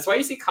next morning. That's why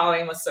you see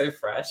Carlene was so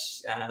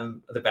fresh.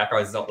 The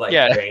background is not like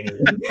rainy.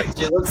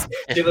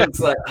 she looks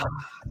like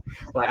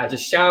I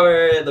just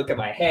showered. Look at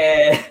my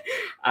hair.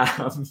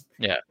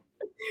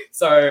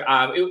 So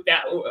I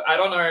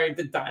don't know.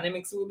 The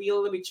dynamics will be a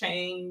little bit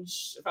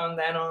changed from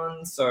then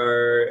on. So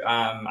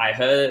I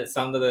heard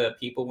some of the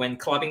people went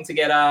clubbing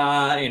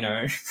together. You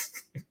know.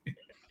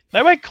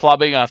 They went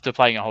clubbing after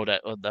playing a whole day.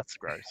 Oh, that's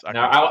gross.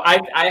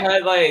 I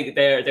heard like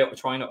they're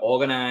trying to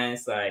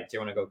organize. Like, do you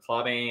want to go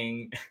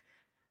clubbing?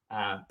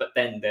 But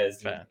then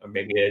there's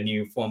maybe a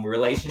new form of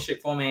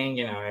relationship forming.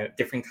 You know,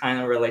 different kind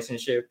of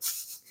relationship.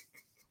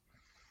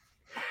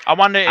 I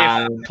wonder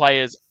if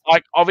players,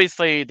 like,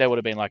 obviously there would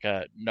have been like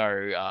a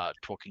no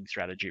talking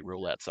strategy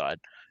rule outside.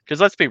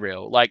 Because let's be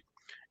real, like,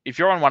 if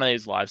you're on one of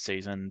these live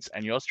seasons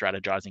and you're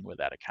strategizing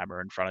without a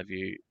camera in front of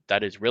you,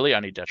 that is really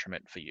only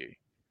detriment for you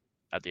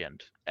at the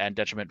end, and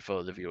detriment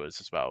for the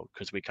viewers as well,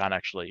 because we can't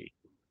actually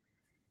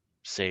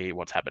see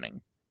what's happening.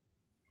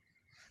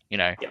 You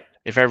know,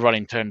 if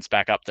everybody turns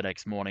back up the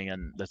next morning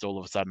and there's all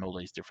of a sudden all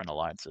these different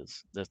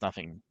alliances, there's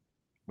nothing,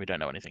 we don't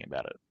know anything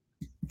about it.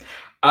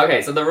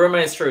 Okay, so the rumor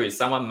is true.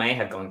 Someone may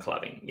have gone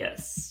clubbing.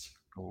 Yes.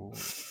 Ooh.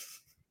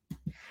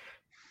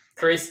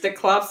 Chris, the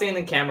club scene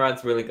in camera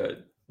is really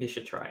good. You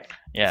should try it.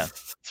 Yeah,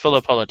 it's full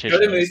of politicians.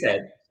 Go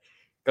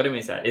to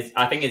Moosehead.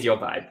 I think it's your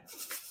vibe.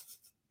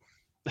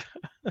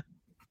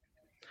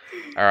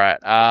 All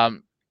right.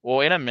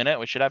 Well, in a minute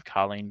we should have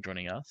Carlene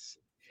joining us.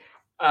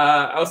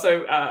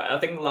 Also, I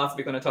think last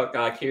we're going to talk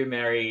Q,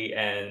 Mary,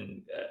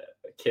 and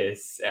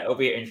Kiss. It'll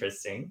be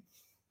interesting.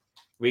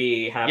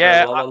 We have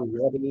a lot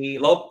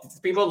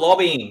of people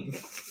lobbying.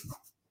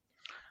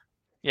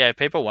 Yeah,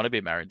 people want to be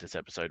married this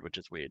episode, which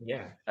is weird.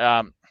 Yeah.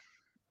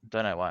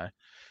 Don't know why.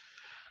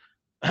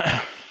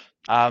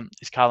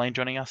 Is Carlene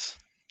joining us?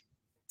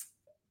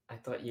 I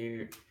thought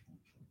you.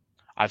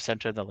 I've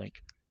sent her the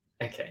link.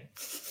 Okay.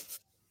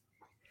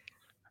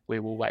 We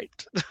will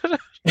wait.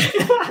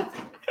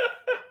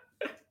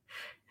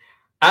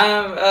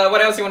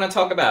 What else you want to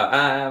talk about?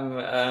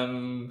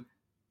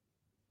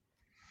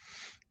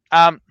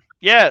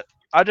 Yeah,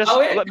 I just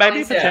Oh, yeah, maybe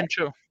Colleen's here.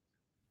 potential.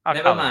 Oh,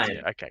 Never Colleen's mind.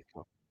 here. Okay,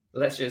 cool.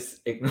 Let's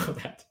just ignore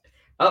that.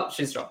 Oh,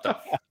 she's dropped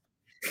off.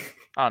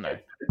 Oh no.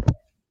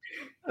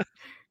 It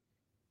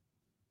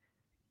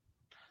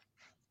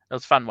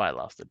was fun while it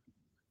lasted.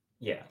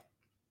 Yeah.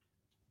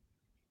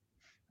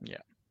 Yeah.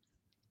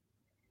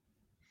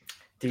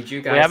 Did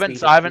you guys? We haven't.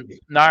 see the I haven't. preview?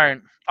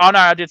 No. Oh no,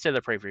 I did see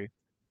the preview.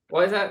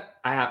 What is that?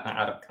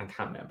 I can't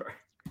remember.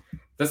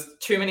 There's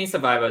too many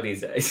Survivor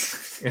these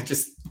days. They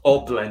just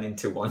all blend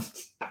into one.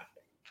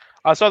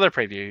 I saw the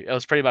preview. It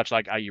was pretty much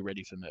like, "Are you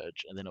ready for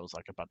merge?" And then it was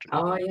like a bunch of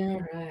people. Oh yeah,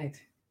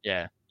 right.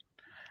 Yeah.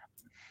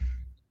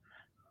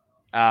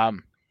 I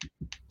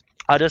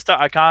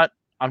can't.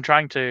 I'm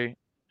trying to.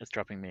 It's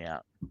dropping me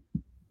out.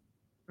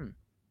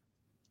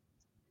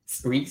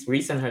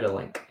 Resend her the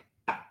link.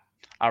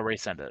 I'll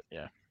resend it.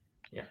 Yeah.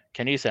 Yeah.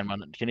 Can you send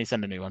one? Can you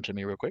send a new one to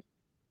me real quick?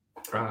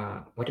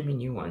 What do you mean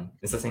new one?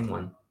 It's the same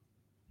one.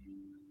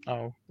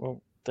 Oh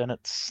well, then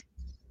it's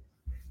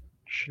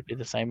should be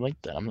the same link.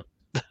 Then I'm not.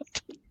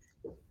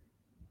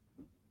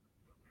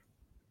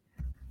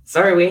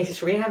 Sorry,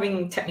 we're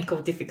having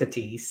technical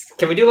difficulties.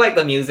 Can we do like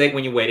the music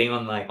when you're waiting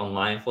on like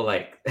online for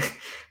like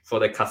for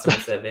the customer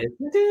service?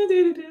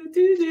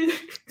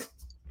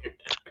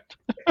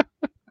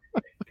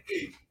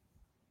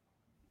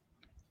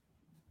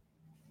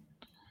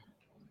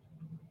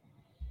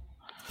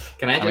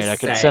 Can I just I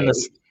can say, send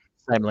the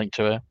same link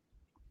to her.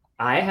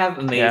 I have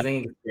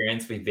amazing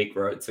experience with Vic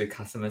Roads with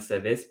customer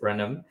service,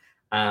 random.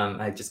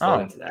 I just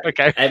called into that.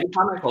 Okay. Every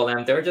time I call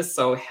them, they're just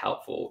so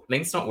helpful.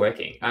 Link's not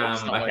working. It's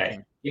not okay.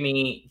 working. Give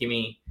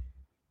me.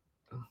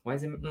 Why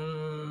is it?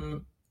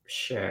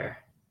 Sure.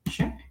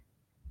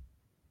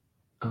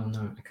 Oh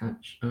no, I can't.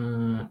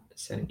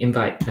 Setting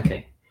invite.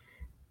 Okay.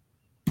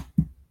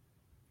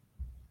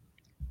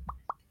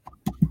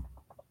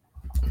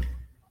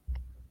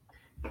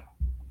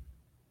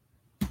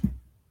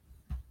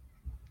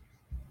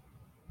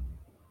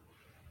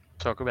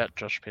 Talk about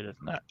Josh Peters.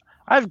 No,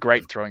 I have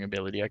great throwing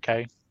ability.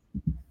 Okay.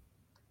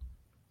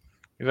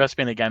 If that's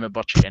been a game of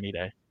bocce any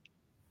day.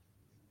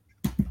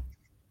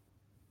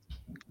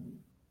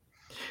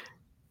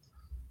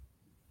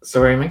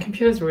 Sorry, my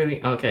computer's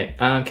really okay.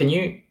 Can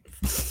you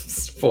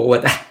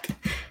forward that?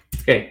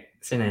 Okay,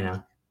 send it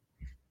now.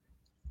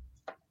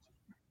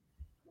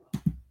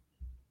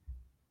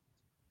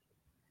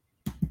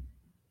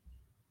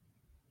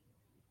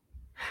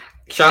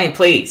 Shani,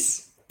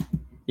 please.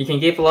 You can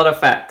give a lot of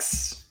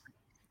facts.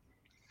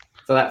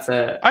 So that's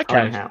a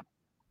Okay. how.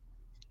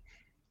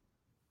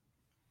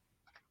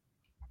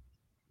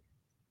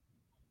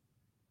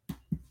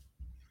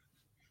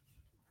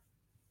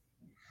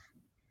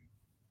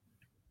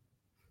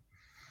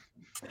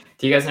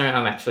 Do you guys know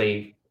I'm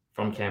actually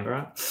from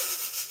Canberra?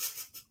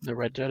 The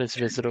Red Dirt is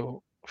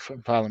visible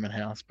from Parliament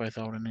House, both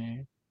old and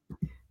new.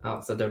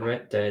 Oh, so the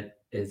Red Dirt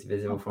is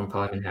visible from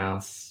Parliament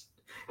House.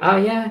 Oh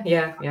yeah,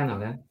 I know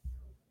that.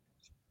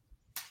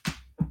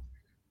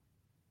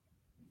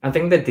 I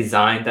think the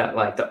design that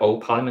like the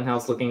old Parliament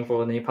House looking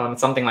for the new Parliament,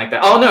 something like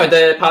that. Oh no,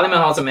 the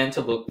Parliament House are meant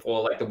to look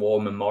for like the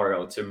war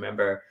memorial to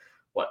remember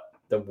what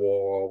the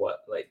war, what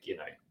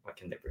what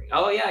can they bring?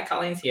 Oh yeah,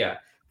 Colleen's here.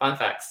 Fun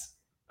facts.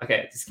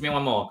 Okay, just give me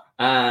one more.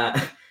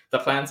 The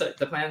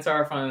plans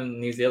are from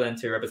New Zealand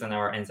to represent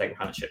our Anzac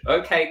partnership.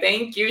 Okay,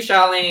 thank you,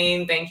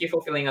 Charlene. Thank you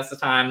for filling us the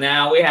time.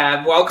 Now we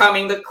have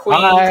welcoming the Queen.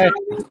 Hi.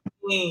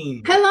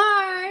 Queen.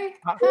 Hello.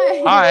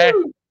 Hey. Hi.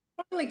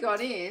 Finally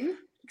got in.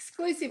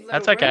 Exclusive little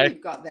That's okay. room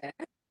you've got there.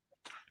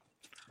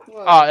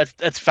 Whoa. Oh,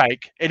 it's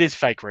fake. It is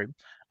fake room.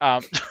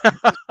 That's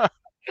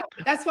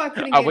why I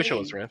couldn't. I wish it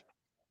was real.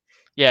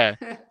 Yeah.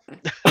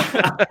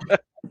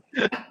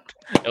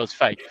 It was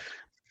fake.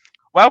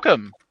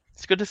 Welcome.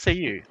 It's good to see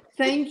you.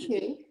 Thank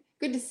you.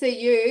 Good to see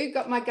you.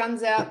 Got my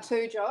guns out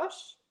too,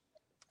 Josh.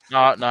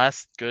 Oh,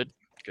 nice. Good.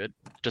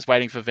 Just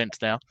waiting for Vince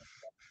now.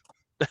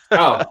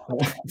 Oh.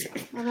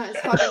 I know, it's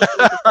fun to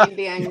keep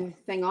the Biang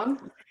thing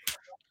on.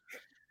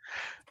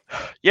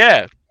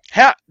 Yeah.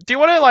 How do you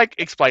want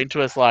to explain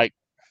to us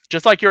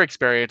just your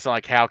experience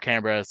and how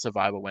Canberra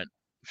Survivor went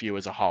for you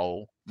as a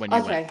whole when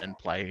you went and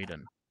played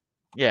and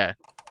yeah.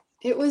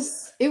 It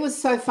was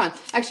so fun.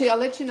 Actually, I'll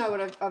let you know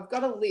what I've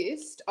got a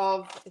list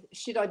of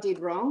shit I did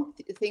wrong,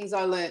 things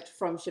I learnt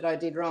from shit I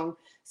did wrong.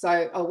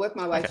 So I'll work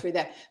my way through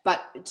that.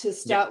 But to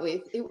start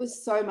with, it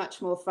was so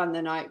much more fun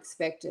than I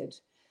expected.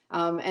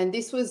 And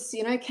this was,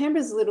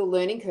 Canberra's a little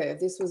learning curve.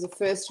 This was the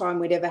first time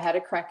we'd ever had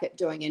a crack at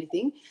doing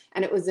anything.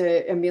 And it was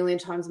a million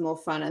times more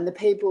fun. And the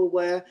people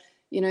were,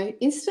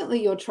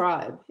 instantly your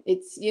tribe.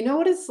 It's,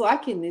 what it's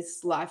like in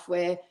this life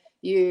where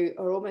you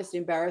are almost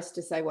embarrassed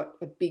to say what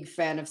a big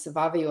fan of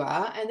Survivor you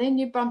are. And then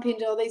you bump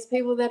into all these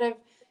people that have,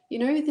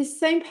 the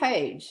same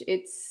page.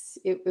 It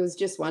was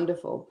just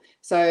wonderful.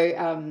 So,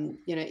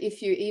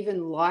 if you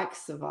even like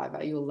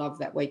Survivor, you'll love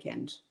that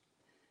weekend.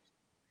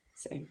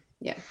 So,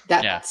 yeah,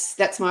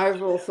 that's my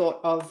overall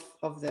thought of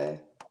the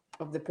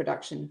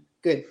production.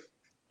 Good.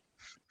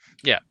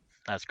 Yeah,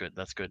 that's good.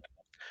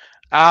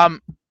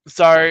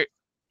 So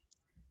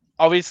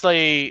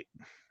obviously,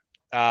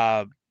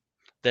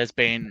 there's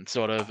been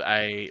sort of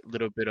a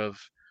little bit of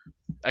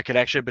a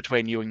connection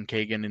between you and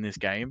Keegan in this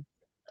game.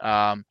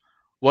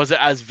 Was it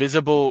as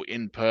visible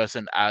in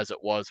person as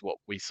it was what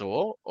we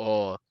saw,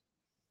 or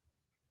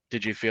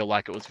did you feel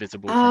like it was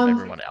visible from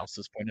everyone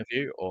else's point of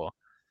view? Or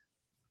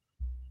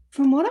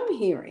from what I'm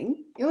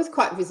hearing, it was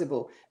quite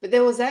visible, but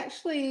there was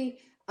actually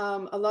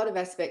a lot of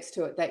aspects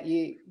to it that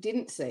you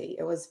didn't see.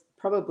 It was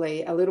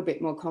probably a little bit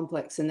more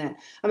complex than that.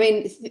 I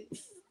mean,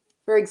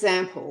 for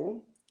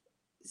example,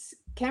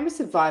 Canberra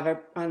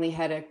Survivor only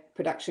had a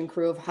production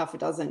crew of half a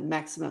dozen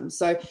maximum.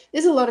 So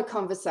there's a lot of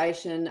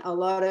conversation, a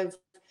lot of,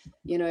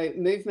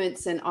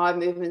 movements and eye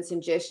movements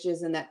and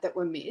gestures and that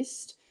were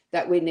missed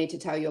that we need to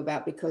tell you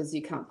about because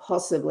you can't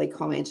possibly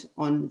comment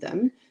on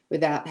them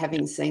without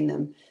having seen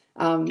them.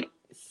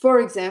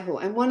 For example,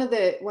 and one of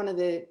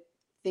the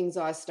things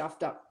I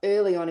stuffed up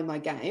early on in my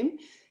game,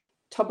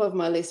 top of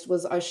my list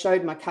was I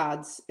showed my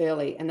cards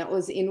early, and that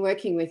was in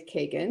working with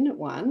Keegan,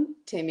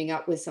 teaming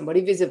up with somebody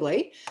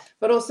visibly,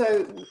 but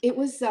also it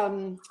was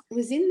in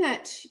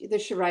the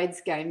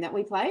charades game that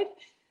we played.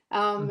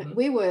 Our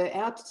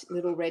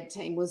little red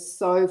team was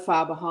so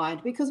far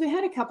behind because we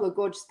had a couple of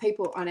gorgeous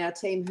people on our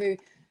team who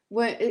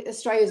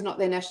Australia's not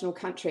their national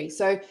country.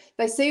 So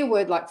they see a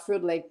word like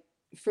frilled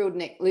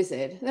neck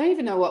lizard. They don't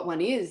even know what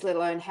one is, let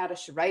alone how to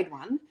charade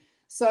one.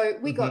 So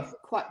we got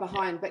quite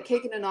behind, but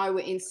Keegan and I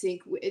were in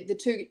sync. The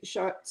two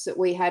shots that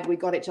we had, we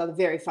got each other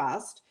very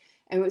fast.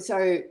 And so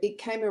it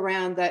came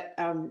around that,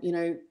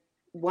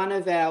 one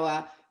of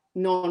our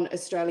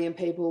non-Australian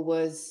people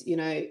was,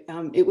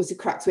 it was a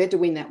crux. We had to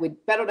win that. We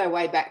battled our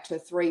way back to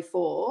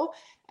 3-4.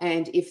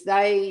 And if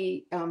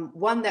they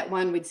won that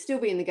one, we'd still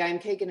be in the game.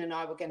 Keegan and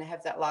I were going to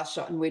have that last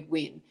shot and we'd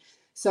win.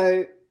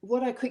 So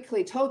what I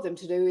quickly told them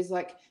to do is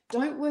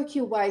don't work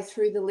your way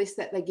through the list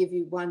that they give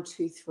you 1,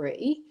 2,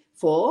 3,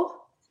 4.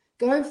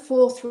 Go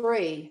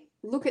 4-3,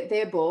 look at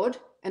their board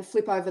and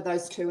flip over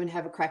those two and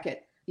have a crack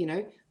at,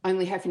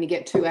 only having to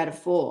get 2 out of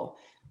 4,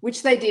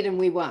 which they did and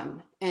we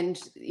won. And,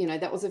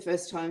 that was the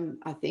first time,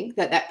 I think,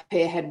 that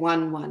pair had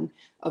won one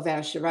of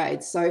our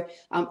charades. So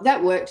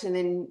that worked. And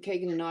then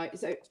Keegan and I,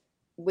 so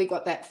we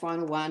got that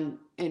final one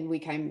and we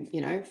came,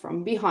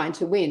 from behind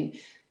to win.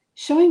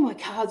 Showing my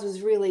cards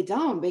was really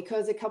dumb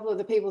because a couple of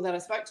the people that I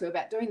spoke to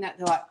about doing that,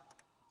 they're like,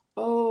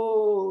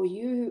 oh,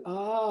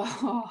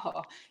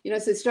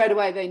 so straight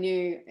away they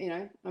knew,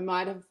 I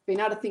might have been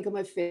able to think on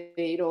my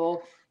feet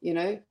or,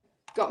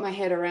 got my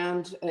head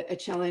around a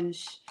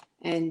challenge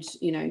and,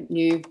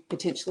 knew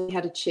potentially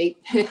how to cheat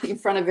in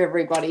front of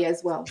everybody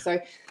as well. So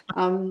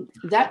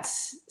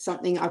that's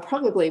something I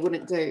probably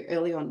wouldn't do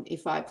early on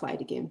if I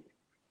played again.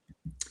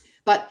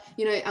 But,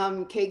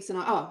 Keegs and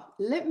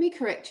let me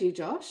correct you,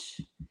 Josh.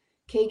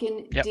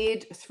 Keegan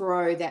did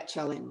throw that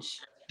challenge.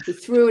 He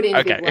threw it in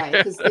a big way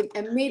because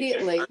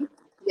immediately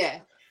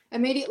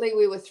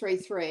we were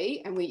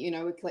 3-3 and we,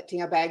 we're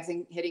collecting our bags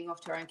and heading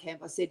off to our own camp.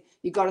 I said,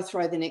 you got to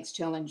throw the next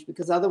challenge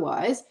because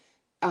otherwise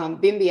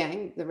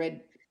Bimbiang, the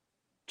red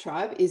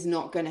tribe, is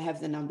not going to have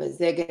the numbers.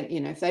 They're going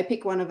to, if they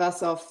pick one of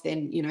us off,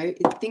 then,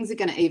 things are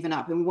going to even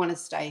up and we want to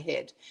stay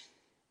ahead.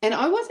 And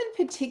I wasn't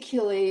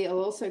particularly, I'll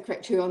also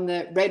correct you on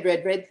the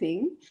red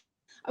thing.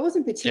 I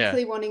wasn't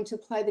particularly wanting to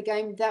play the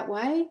game that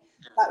way,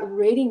 but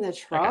reading the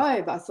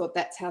tribe, I thought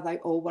that's how they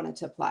all wanted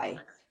to play.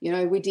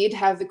 We did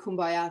have the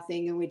kumbaya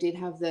thing and we did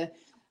have the,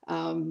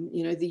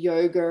 the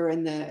yoga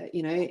and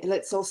the,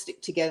 let's all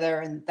stick together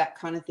and that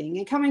kind of thing.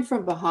 And coming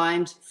from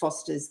behind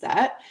fosters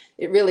that.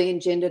 It really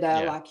engendered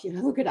our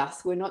look at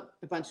us. We're not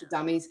a bunch of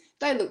dummies.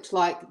 They looked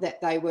like that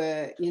they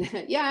were,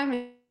 I'm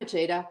a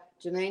cheater.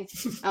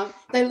 Janine,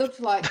 they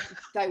looked like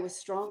they were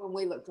strong and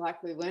we looked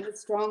like we weren't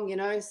as strong,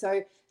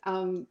 so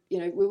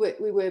we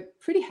were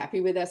pretty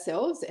happy with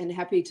ourselves and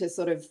happy to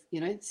sort of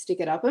stick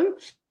it up them.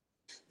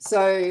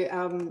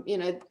 So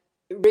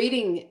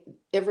reading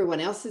everyone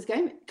else's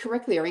game,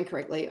 correctly or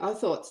incorrectly, I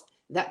thought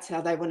that's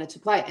how they wanted to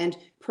play, and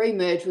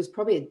pre-merge was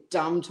probably a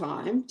dumb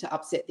time to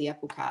upset the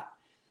apple cart.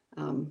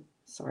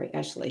 Sorry,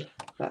 Ashley,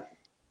 but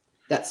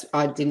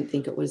I didn't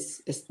think it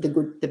was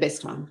the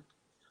best time.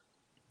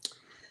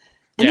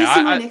 And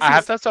I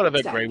have to sort of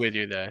agree with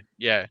you there.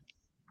 Yeah.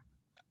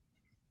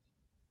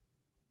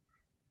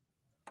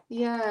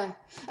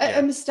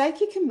 A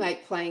mistake you can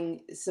make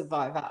playing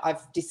Survivor,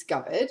 I've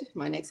discovered,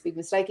 my next big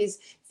mistake, is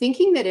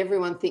thinking that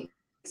everyone thinks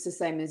the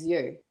same as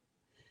you.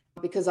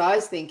 Because I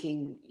was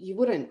thinking you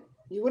wouldn't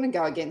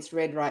go against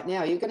red right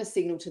now. You're going to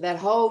signal to that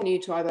whole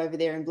new tribe over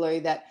there in blue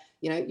that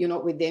you're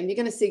not with them. You're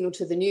going to signal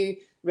to the new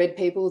red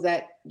people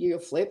that you'll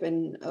flip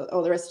and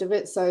all the rest of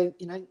it. So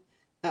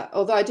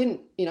although I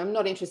didn't, I'm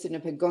not interested in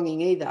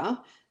pagonging either.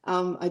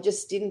 I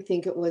just didn't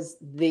think it was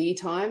the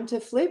time to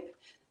flip.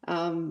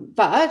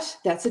 But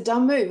that's a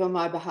dumb move on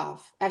my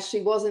behalf.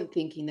 Ashley wasn't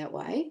thinking that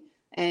way.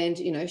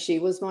 And, she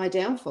was my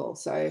downfall.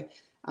 So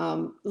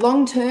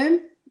long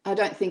term, I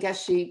don't think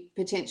Ashley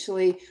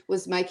potentially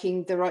was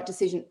making the right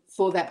decision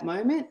for that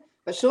moment.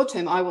 But short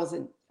term,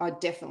 I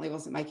definitely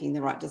wasn't making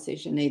the right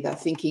decision either,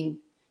 thinking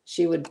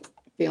she would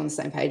be on the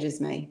same page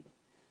as me.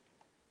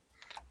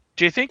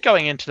 Do you think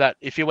going into that,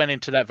 if you went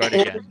into that vote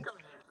again,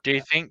 do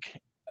you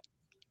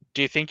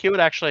think you would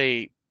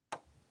actually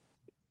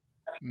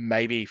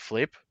maybe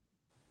flip?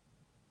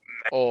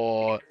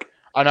 Or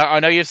I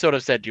know you sort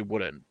of said you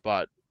wouldn't,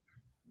 but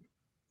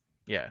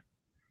yeah.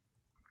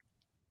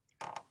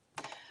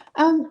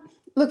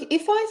 Look,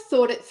 if I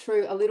thought it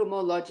through a little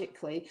more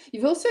logically,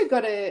 you've also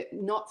got to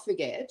not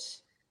forget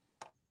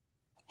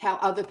how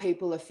other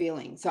people are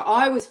feeling. So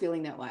I was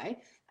feeling that way.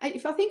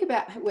 If I think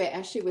about where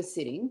Ashley was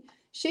sitting,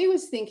 she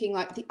was thinking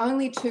like the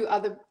only two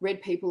other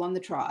red people on the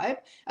tribe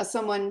are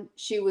someone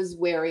she was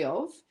wary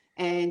of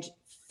and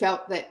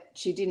felt that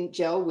she didn't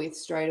gel with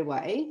straight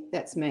away.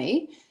 That's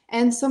me.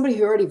 And somebody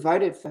who already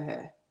voted for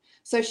her.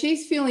 So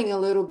she's feeling a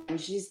little bit,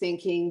 and she's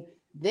thinking,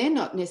 they're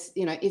not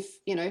necessarily,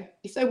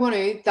 if they want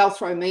to, they'll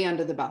throw me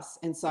under the bus.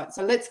 And so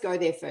let's go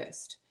there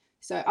first.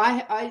 So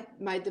I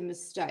made the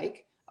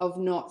mistake of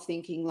not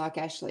thinking like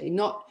Ashley,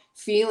 not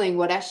feeling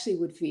what Ashley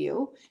would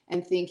feel,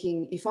 and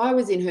thinking, if I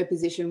was in her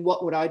position,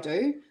 what would I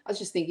do? I was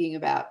just thinking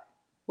about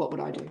what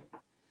would I do.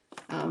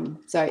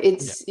 So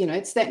it's,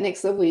 it's that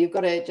next level. You've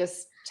got to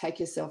just take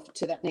yourself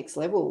to that next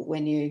level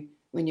when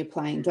you're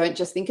playing. Don't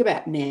just think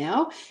about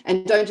now,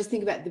 and don't just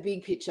think about the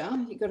big picture.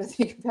 You've got to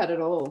think about it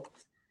all.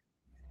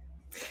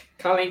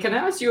 Carleen, can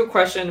I ask you a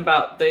question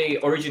about the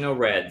original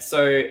red?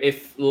 So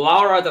if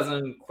Lara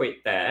doesn't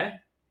quit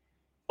there,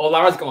 or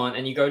Lara's gone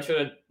and you go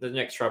to the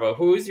next trouble,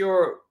 who's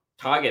your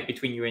target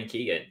between you and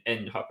Keegan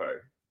and Hoppo?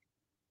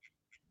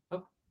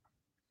 Oh.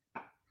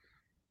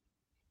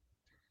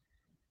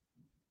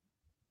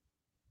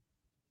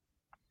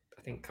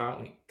 I think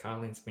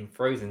Carleen's been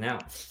frozen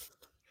out. It's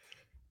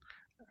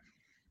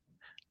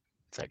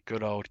that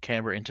good old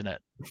Canberra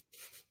internet.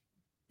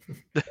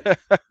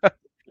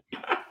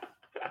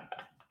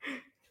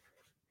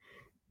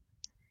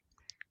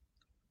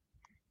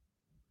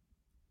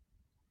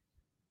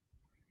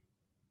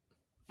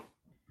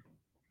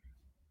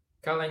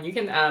 Carleen, you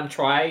can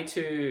try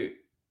to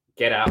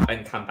get out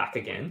and come back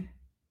again,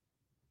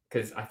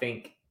 because I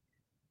think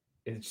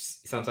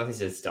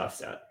sometimes it just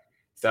stuffs out.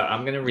 So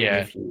I'm gonna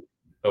remove you.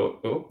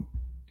 Oh.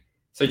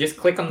 So just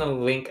click on the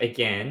link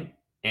again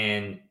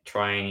and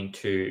trying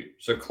to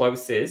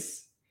close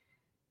this.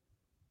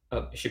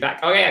 Oh, is she back?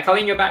 Oh yeah,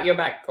 Colleen, you're back. You're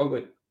back. Oh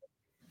good.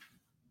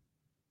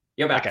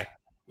 You're back. Okay.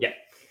 Yeah.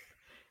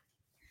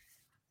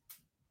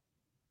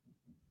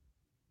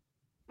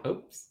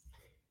 Oops.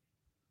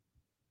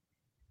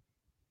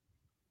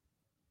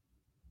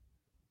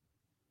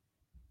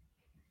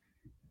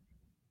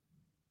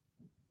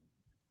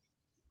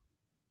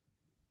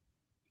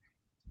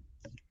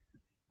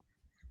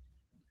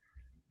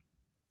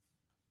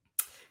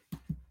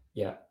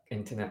 Yeah,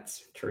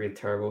 internet's truly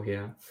terrible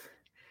here.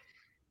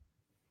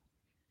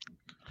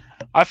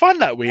 I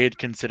find that weird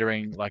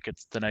considering like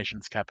it's the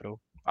nation's capital.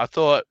 I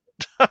thought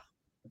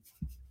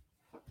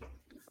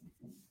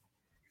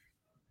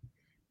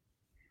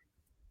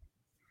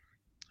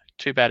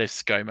too bad if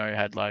ScoMo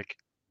had like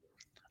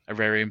a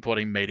very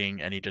important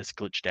meeting and he just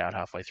glitched out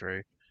halfway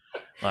through.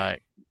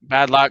 Like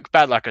bad luck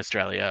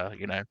Australia,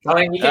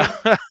 Colleen, you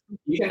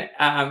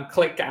can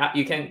click out.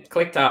 You can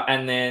click out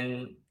and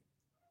then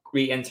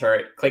re-enter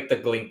it. Click the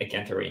link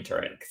again to re-enter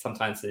it.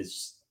 Sometimes it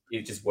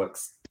just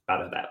works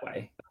better that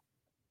way.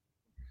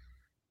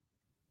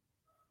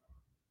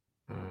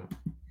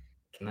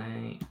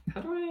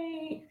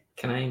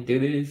 Can I do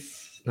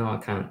this? No, I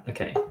can't.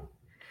 Okay.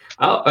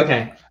 Oh,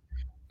 okay.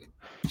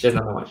 Just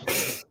another one.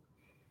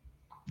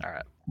 All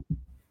right.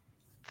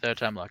 Third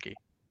time lucky.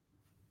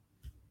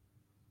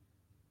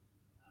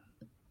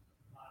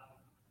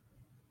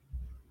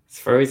 It's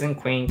Frozen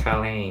Queen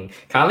Carleen.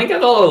 Carleen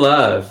got all the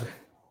love.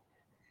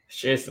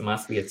 She just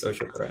must be a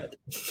social threat.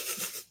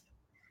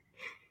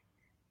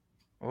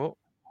 Oh.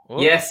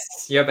 Yes,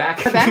 you're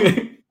back. You're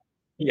back?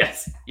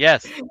 Yes.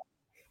 Yes.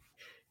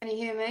 Can you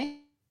hear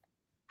me?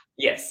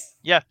 Yes.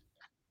 Yeah.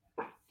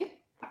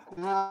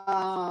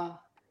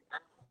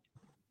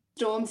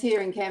 Storms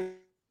here in Canberra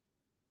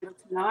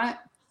tonight.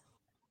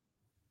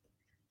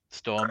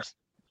 Storms.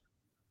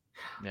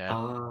 Yeah.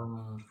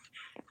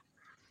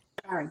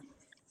 Sorry.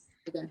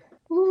 Okay.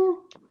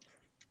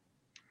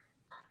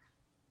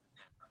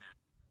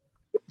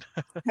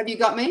 Have you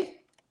got me?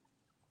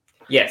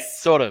 Yes.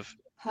 Sort of.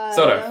 Hello?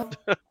 Sort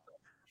of.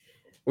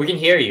 We can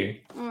hear you.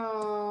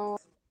 Oh.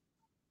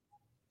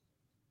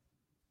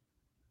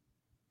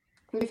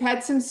 We've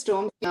had some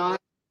storms tonight.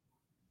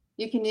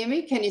 You can hear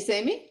me? Can you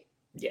see me?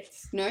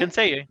 Yes. No? Can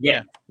see you.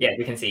 Yeah,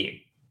 we can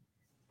see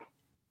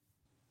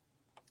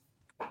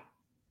you.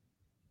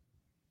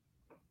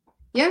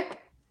 Yeah?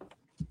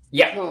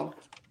 Yeah. Cool.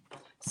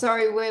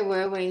 Sorry, where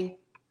were we?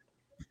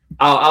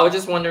 Oh, I was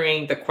just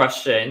wondering the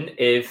question,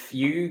 if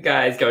you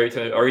guys go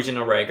to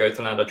Original Red, go to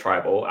another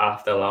tribal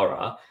after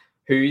Lara,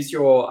 who's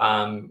your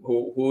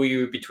who are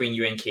you between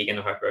you and Keegan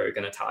or Hoppo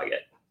gonna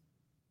target?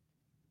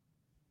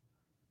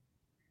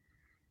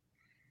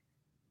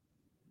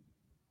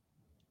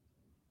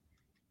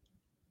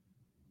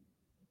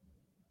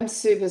 I'm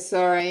super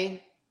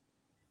sorry.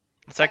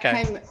 It's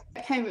okay.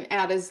 It came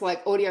out as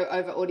like audio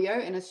over audio,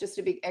 and it's just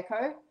a big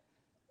echo.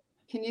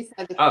 Can you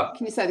say the Oh.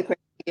 Can you say the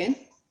question again?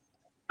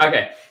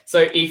 Okay,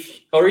 so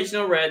if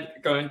original red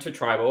going to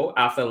tribal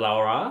after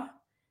Laura,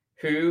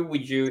 who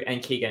would you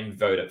and Keegan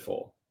voted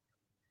for?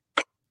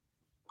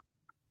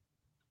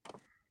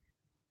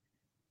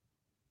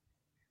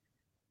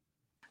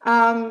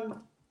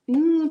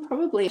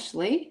 Probably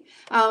Ashley.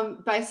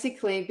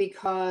 Basically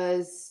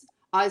because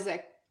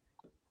Isaac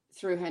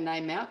threw her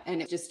name out,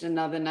 and it's just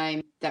another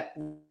name that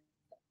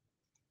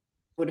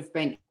would have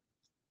been.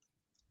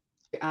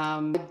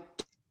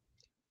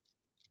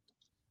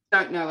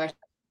 Don't know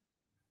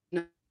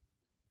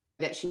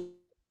that she.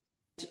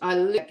 I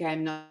looked at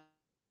game not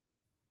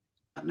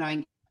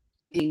knowing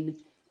in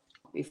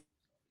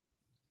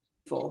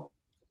before.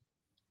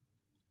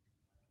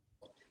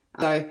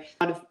 So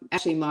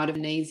might have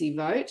an easy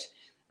vote.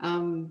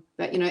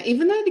 But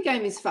even though the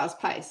game is fast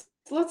paced,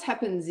 lots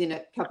happens in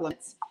a couple of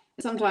minutes.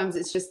 Sometimes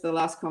it's just the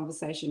last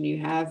conversation you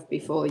have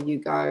before you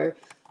go.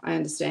 I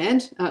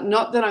understand.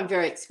 Not that I'm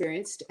very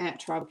experienced at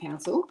tribal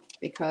council,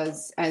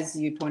 because as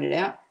you pointed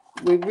out,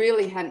 we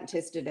really hadn't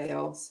tested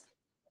ourselves.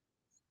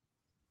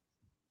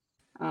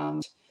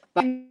 But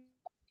I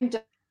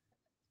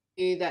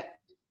knew that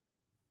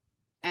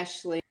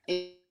Ashley,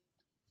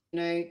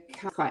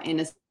 quite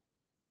innocent,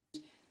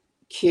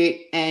 cute,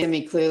 and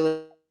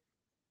semi-clueless.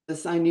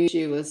 I knew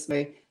she was.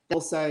 So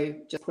also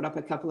just put up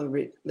a couple of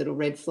little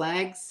red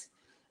flags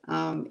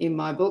in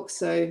my book.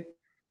 So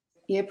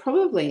yeah,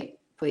 probably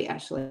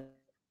Ashley.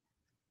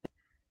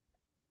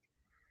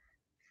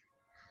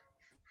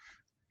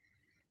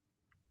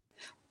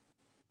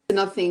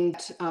 Another thing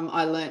that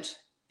I learnt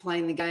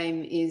playing the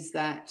game is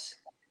that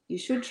you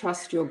should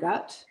trust your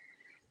gut,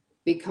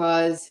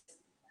 because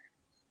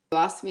you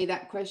asked me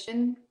that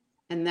question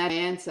and that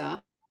answer,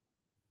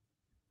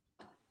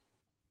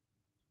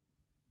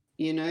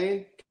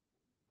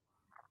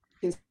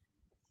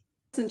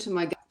 listen to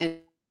my gut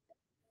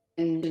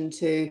and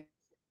to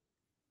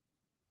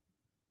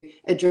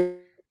address.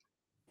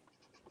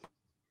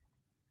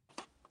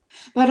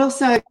 But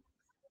also,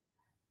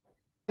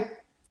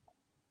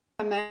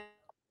 I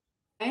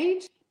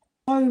made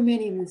so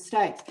many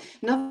mistakes.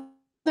 Another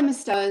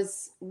mistake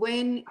was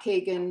when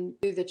Keegan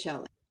do the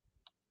challenge.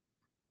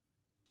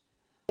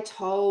 I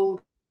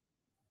told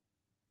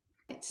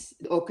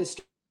the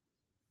orchestra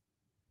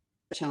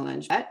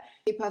challenge that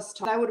keep us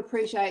told. I would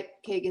appreciate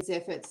Keegan's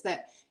efforts.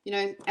 That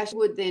Ashley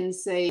would then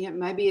see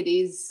maybe it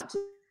is to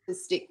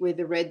stick with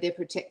the red. They're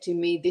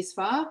protecting me this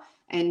far,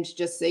 and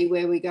just see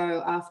where we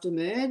go after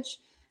merge.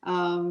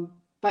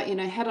 But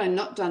had I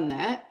not done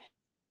that,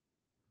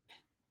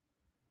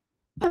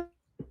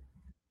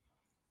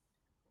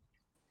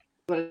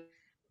 but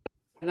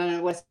I don't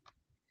know what's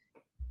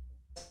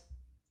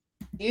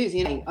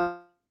using.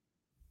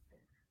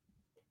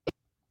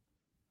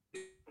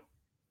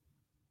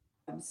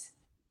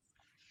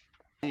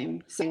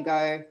 So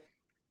go.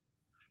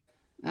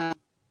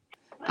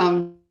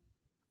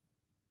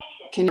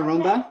 Can you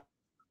remember?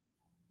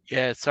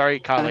 Yeah, sorry,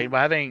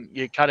 Carleen.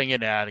 You're cutting in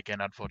and out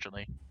again,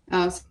 unfortunately.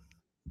 It's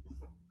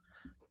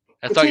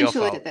not your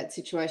fault. At that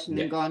situation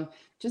and gone,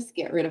 just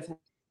get rid of her.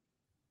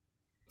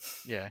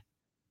 Yeah.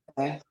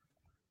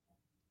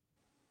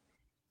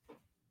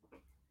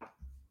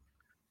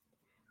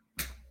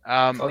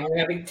 You're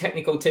having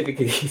technical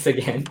difficulties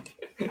again.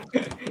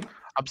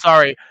 I'm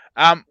sorry.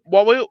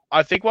 What we'll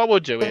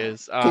do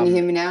is can you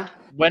hear me now?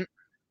 When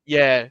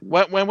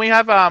we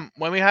have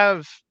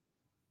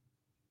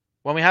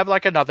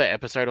like another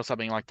episode or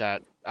something like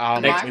that,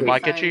 we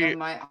might get you.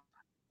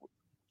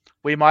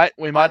 We might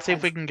see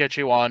if we can get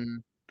you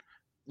on,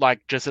 like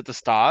just at the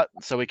start,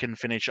 so we can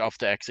finish off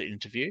the exit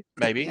interview,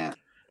 maybe,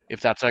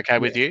 if that's okay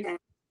with you.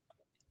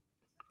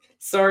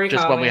 Sorry,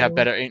 just Carleen. When we have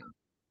better.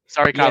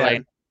 Sorry,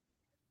 Carleen.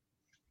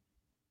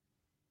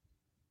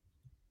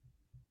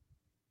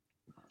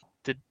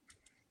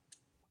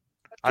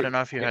 I don't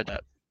know if you heard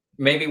that.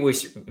 Maybe you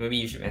should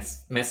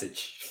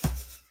message.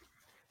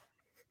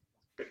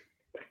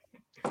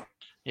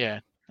 Yeah.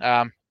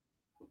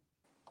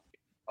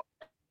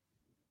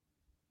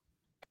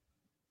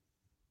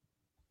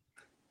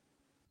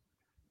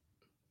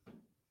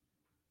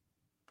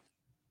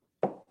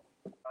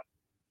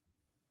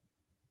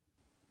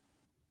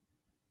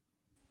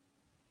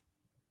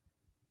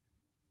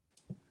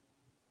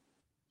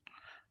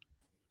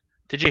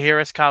 Did you hear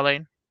us,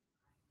 Carleen?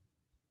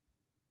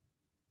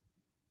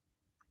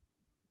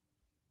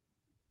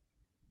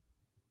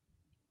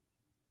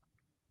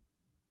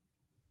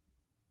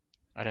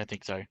 I don't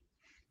think so.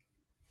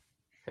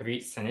 Have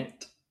you sent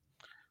it?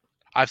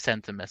 I've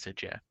sent the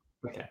message, yeah.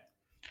 Okay.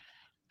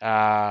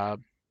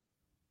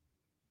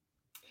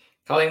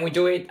 Colleen, we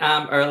do it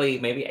early,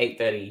 maybe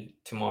 8:30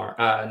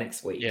 tomorrow,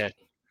 next week. Yeah.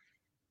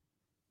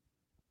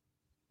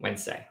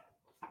 Wednesday.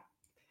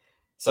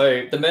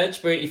 So the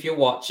merge boot, if you're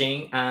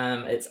watching,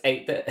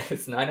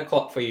 it's 9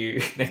 o'clock for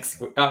you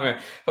next week. Probably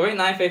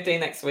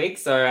 9:15 next week.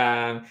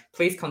 So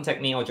please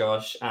contact me or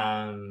Josh.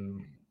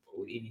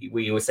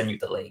 We will send you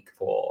the link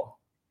for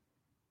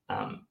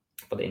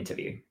the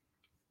interview.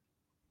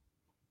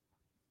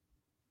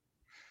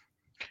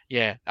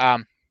 Yeah.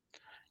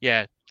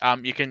 Yeah.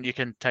 You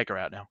can take her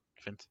out now,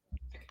 Vince.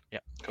 Yeah,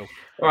 cool.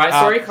 All right,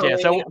 sorry, yeah, Colleen.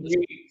 so-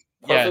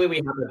 Hopefully we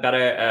have a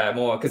better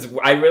more because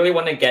I really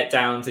want to get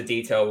down to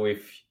detail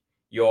with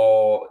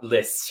your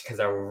list because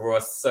I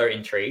was so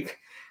intrigued.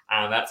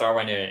 That's all I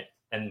want to,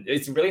 and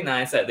it's really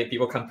nice that the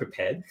people come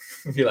prepared.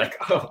 Be like,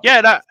 oh, Yeah,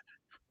 no,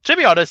 to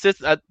be honest,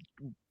 this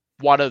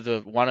one of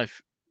the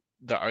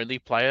only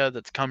player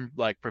that's come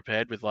like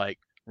prepared with like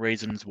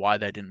reasons why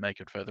they didn't make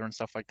it further and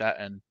stuff like that.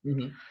 And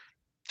mhm.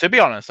 to be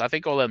honest, I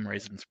think all them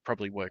reasons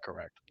probably were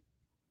correct.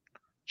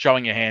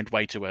 Showing your hand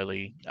way too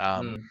early,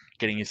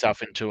 getting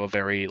yourself into a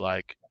very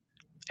like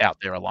out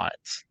there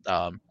alliance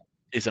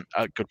isn't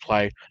a good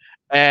play.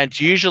 And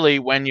usually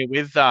when you're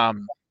with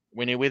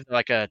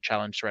like a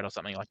challenge threat or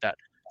something like that,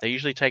 they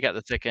usually take out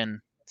the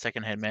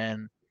second head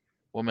man,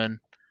 woman,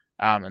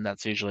 and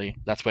that's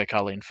where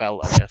Carleen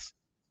fell, I guess,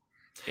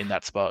 in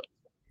that spot.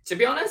 To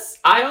be honest,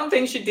 I don't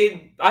think she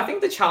did. I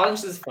think the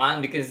challenge is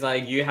fun because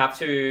like you have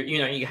to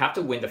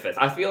win the first.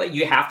 I feel like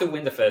you have to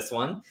win the first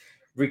one,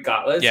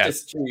 regardless,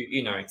 just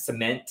to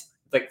cement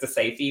like the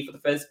safety for the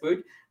first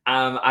boot.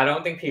 I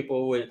don't think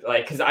people would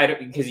like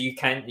because you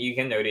can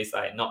notice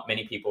like not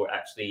many people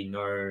actually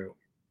know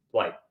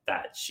like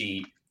that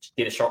she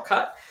did a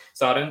shortcut.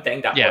 So I don't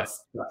think that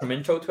was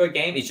detrimental to a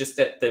game. It's just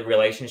that the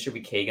relationship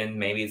with Keegan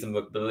maybe is a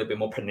little bit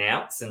more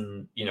pronounced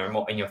and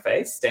more in your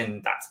face.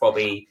 Then that's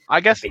probably I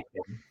guess.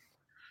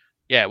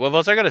 Yeah, we've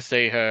also got to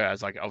see her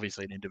as like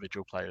obviously an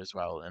individual player as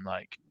well, and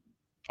like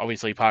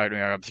obviously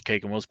partnering up to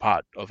Keegan was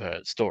part of her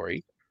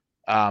story,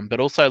 but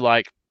also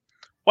like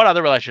what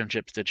other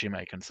relationships did she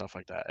make and stuff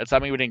like that. It's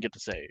something we didn't get to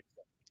see.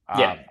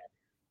 So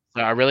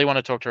I really want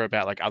to talk to her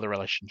about like other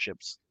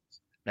relationships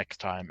next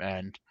time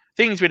and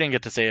things we didn't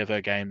get to see of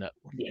her game that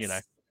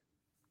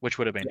which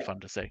would have been fun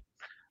to see.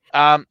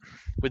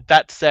 With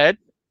that said,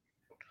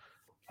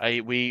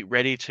 are we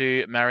ready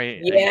to marry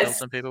and kill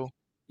some people?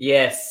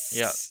 Yes.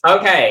 Yeah.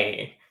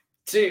 Okay.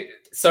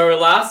 So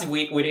last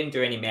week we didn't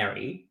do any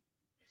marry.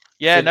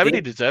 Yeah, so nobody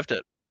deserved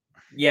it.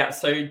 Yeah,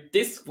 so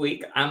this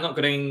week I'm not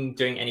doing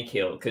any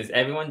kill because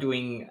everyone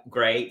doing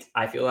great.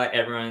 I feel like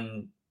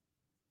everyone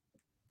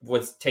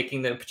was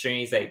taking the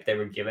opportunities they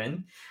were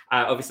given.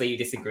 Obviously you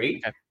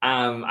disagree.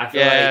 I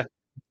feel like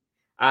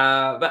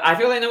but I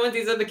feel like no one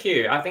deserved the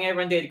queue. I think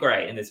everyone did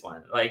great in this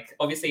one. Like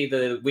obviously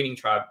the winning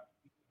tribe,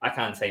 I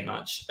can't say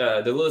much.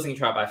 The losing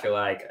tribe, I feel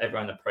like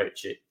everyone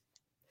approached it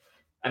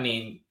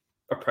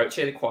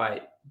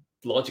quite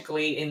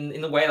logically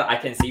in the way that I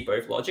can see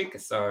both logic.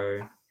 So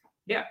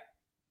yeah.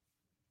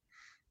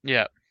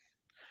 Yeah.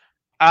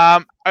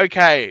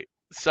 Okay.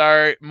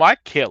 So my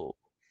kill.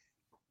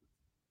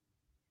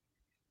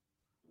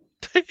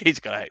 He's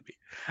gonna hate me.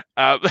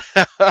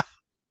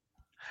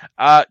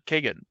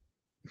 Keegan.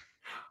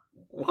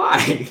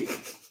 Why?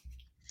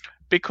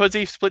 Because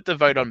he split the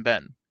vote on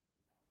Ben,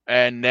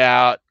 and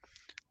now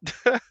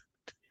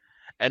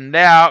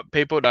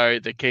people know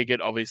that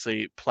Keegan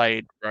obviously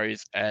played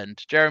Rose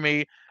and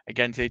Jeremy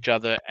against each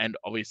other, and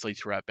obviously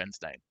threw out Ben's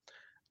name.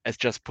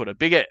 It's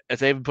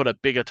even put a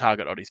bigger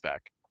target on his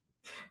back.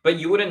 But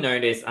you wouldn't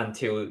notice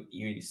until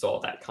you saw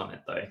that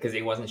comment though, because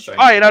it wasn't showing.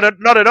 Oh, yeah,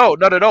 not at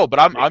all. But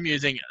I'm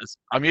using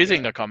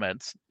the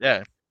comments.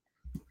 Yeah,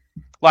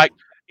 like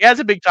he has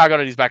a big target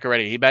on his back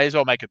already. He may as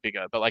well make it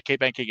bigger. But like, keep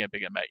making it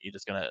bigger, mate. You're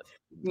just gonna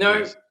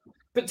lose.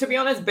 But to be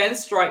honest, Ben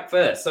strike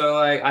first, so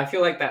like I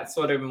feel like that's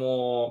sort of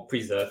more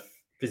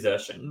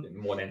presertion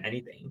more than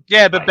anything.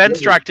 Yeah, but like, Ben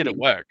strike didn't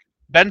work.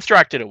 Ben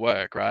strike didn't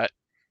work, right?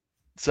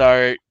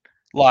 So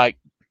like,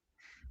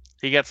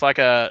 he gets like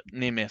a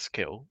near miss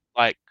kill,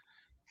 like.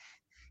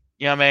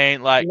 You know what I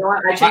mean? Like,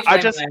 I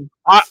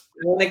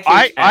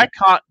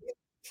can't.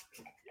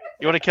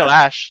 You want to kill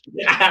Ash?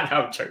 Yeah,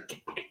 no, I'm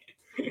joking.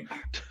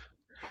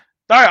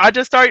 No, I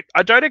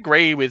don't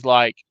agree with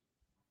like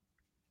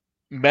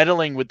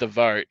meddling with the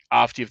vote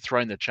after you've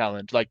thrown the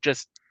challenge. Like,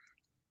 just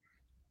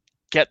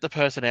get the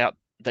person out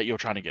that you're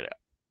trying to get out.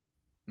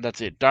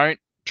 That's it. Don't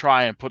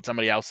try and put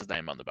somebody else's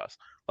name on the bus.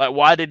 Like,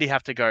 why did he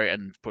have to go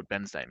and put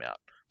Ben's name out?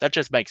 That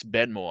just makes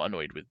Ben more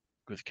annoyed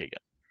with Keegan.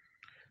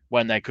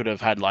 When they could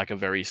have had like a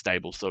very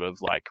stable sort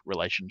of like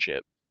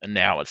relationship, and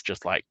now it's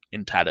just like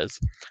in tatters.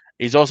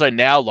 He's also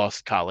now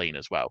lost Carleen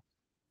as well.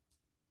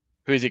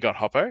 Who's he got?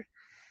 Hoppo?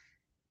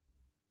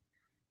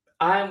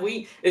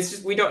 We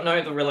don't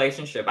know the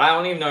relationship. I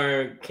only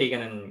know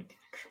Keegan and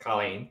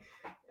Carleen.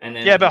 And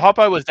then but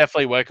Hoppo was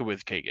definitely working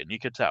with Keegan, you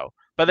could tell.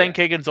 But then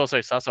Keegan's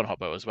also sus on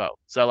Hoppo as well.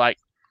 So like,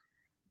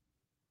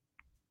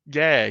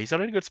 yeah, he's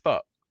not in a good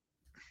spot.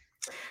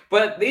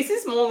 But this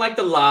is more like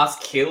the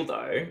last kill,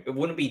 though. It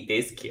wouldn't be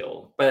this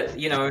kill, but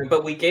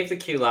but we gave the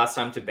kill last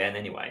time to Ben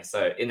anyway,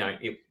 so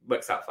it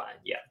works out fine.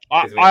 Yeah,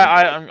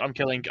 I'm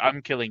killing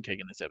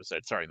Keegan this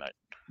episode. Sorry, mate.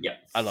 Yeah,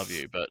 I love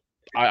you, but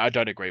I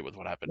don't agree with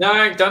what happened.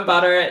 No, don't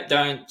butter it.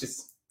 Don't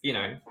just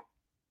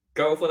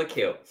go for the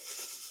kill.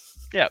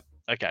 Yeah.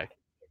 Okay.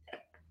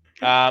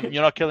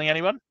 You're not killing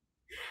anyone?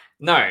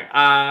 No.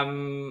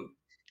 I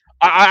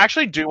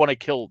actually do want to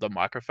kill the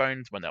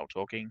microphones when they were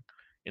talking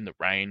in the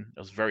rain. It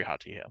was very hard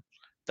to hear.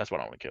 That's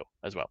what I want to kill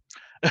as well.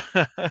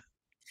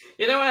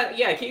 You know what?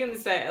 Yeah, Keegan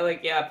said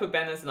like, yeah, put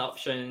Ben as an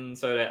option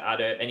so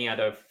that any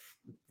other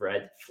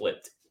red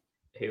flipped,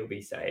 he'll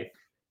be safe.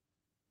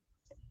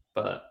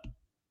 But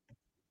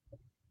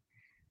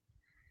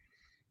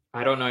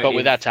I don't know. But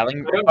without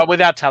telling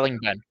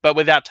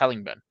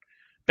Ben.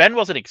 Ben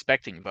wasn't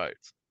expecting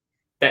votes.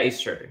 That is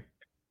true.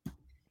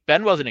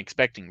 Ben wasn't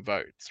expecting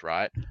votes,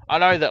 right? I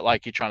know that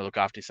like you're trying to look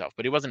after yourself,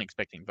 but he wasn't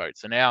expecting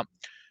votes. So now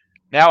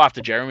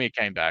after Jeremy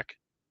came back,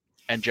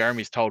 and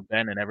Jeremy's told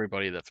Ben and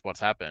everybody that's what's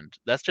happened,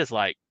 that's just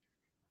like,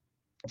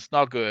 it's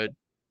not good.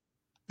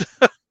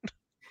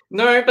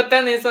 No, but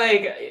then it's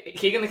like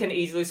Keegan can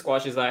easily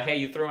squash. Is like, hey,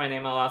 you threw my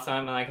name out last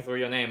time, and I can throw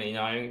your name, and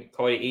I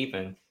call it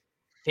even.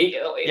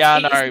 Yeah,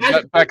 no,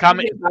 but I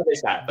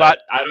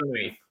don't know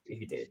if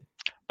he did.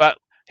 But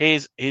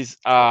he's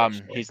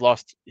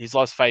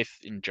lost faith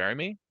in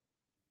Jeremy,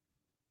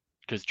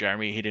 because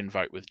Jeremy, he didn't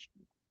vote with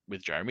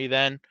Jeremy.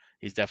 Then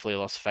he's definitely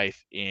lost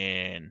faith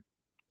in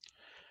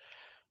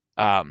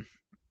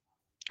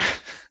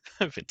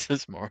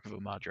Vince's more of a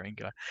margarine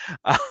guy.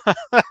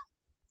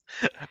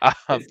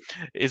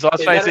 He's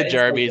lost faith in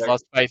Jeremy. He's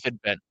lost faith in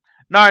Ben.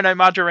 No,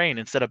 margarine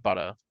instead of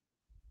butter.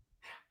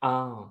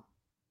 Oh.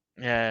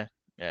 Yeah.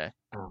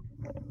 Oh.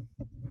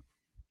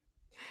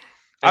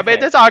 I mean,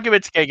 there's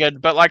arguments, Keegan,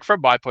 but like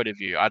from my point of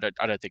view, I don't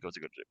think it was a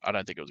good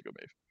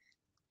move.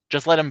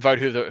 Just let them vote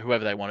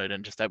whoever they wanted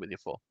and just stay with your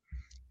 4.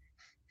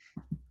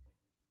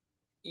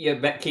 Yeah,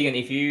 but Keegan,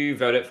 if you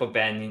voted for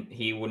Ben,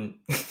 he wouldn't.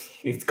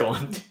 He's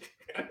gone.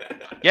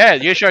 Yeah,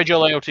 you showed your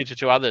loyalty to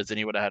 2 others, and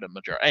he would have had a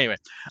majority. Anyway,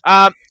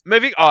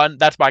 moving on.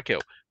 That's my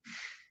kill.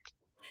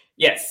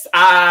 Yes.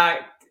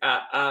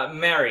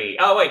 Mary.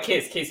 Oh wait,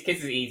 Kiss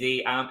is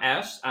easy.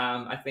 Ash.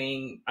 I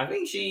think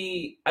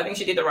she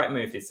did the right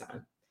move this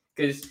time,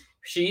 because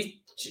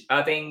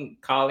I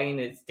think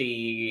Carlene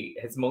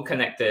is more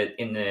connected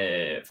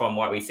from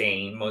what we've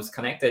seen, most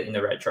connected in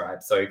the red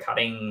tribe. So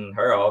cutting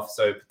her off,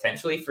 so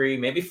potentially free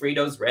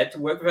those red to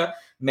work with her.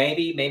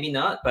 Maybe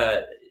not,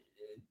 but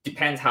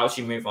depends how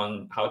she move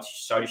on, how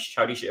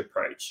she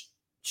approach.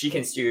 She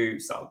can still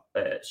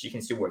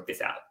work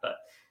this out. But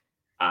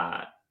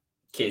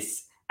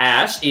Kiss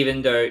Ash,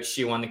 even though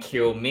she want to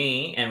kill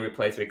me and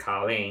replace with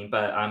Carlene,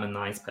 but I'm a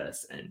nice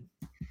person.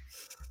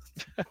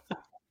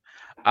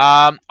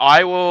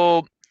 I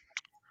will.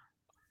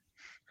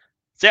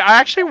 See, I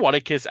actually want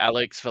to kiss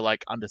Alex for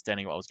like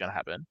understanding what was going to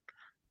happen.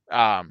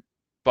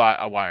 But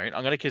I won't.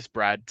 I'm going to kiss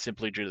Brad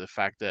simply due to the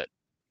fact that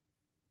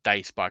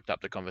they sparked up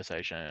the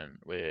conversation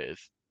with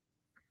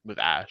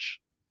Ash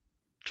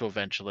to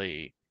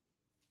eventually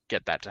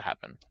get that to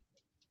happen.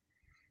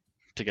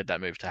 To get that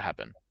move to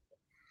happen.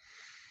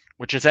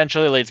 Which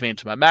essentially leads me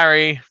into my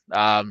marry.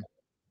 You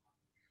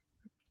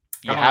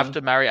have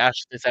to marry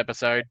Ash this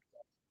episode.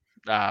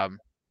 Can't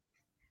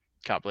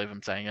believe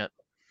I'm saying it.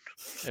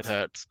 It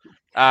hurts.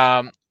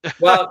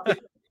 Well,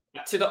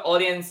 to the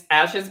audience,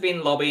 Ash has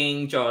been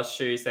lobbying Josh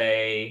to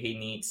say he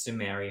needs to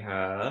marry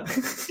her.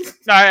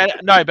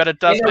 No, but it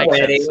does make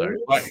sense. So,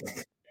 like,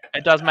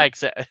 it does make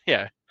sense.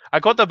 Yeah, I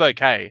got the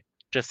bouquet.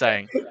 Just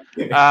saying.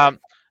 Yeah,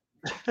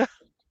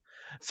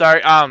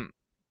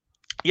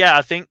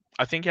 I think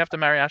you have to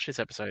marry Ash this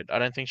episode. I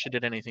don't think she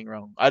did anything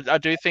wrong. I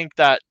do think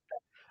that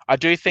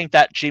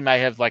she may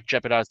have like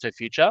jeopardized her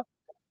future.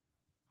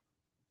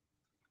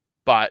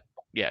 But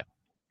yeah.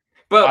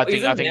 But I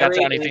think that's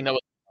the only thing that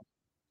was.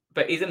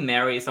 But isn't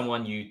Mary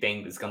someone you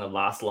think is going to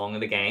last long in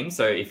the game?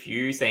 So if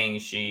you saying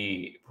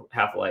she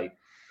have like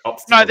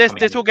obstacles, no,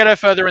 this will get her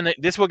further in the.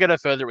 This will get her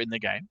further in the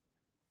game.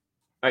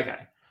 Okay.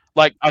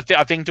 Like I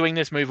think doing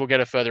this move will get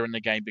her further in the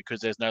game because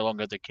there's no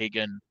longer the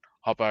Keegan,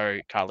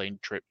 Hoppo, Carlene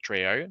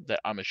trio that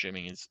I'm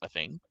assuming is a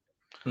thing,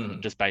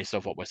 just based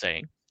off what we're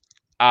seeing.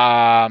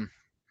 Yeah.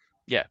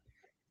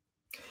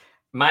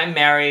 My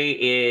Mary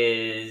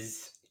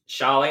is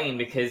Charlene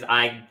because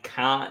I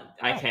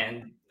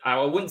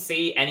wouldn't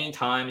see any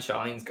time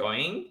Charlene's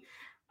going.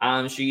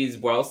 She's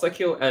well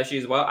secure.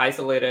 She's well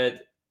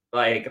isolated.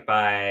 Like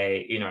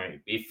by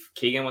if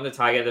Keegan wants to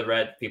target the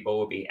red, people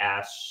will be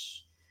Ash.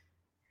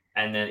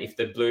 And then if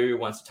the blue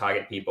wants to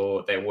target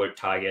people, they would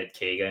target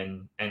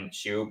Keegan, and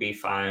she'll be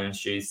fine.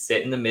 She's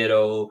sit in the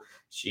middle.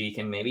 She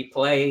can maybe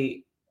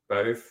play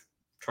both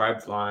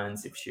tribes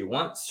lines if she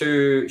wants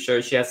to.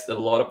 So she has a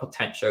lot of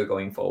potential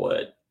going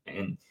forward,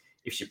 and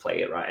if she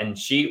play it right, and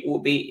she will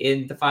be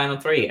in the final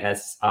 3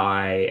 as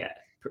I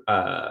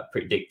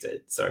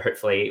predicted. So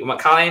hopefully,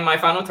 Carlene, my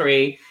final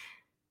 3.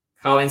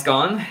 Carlene's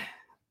gone.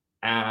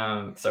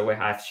 So we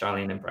have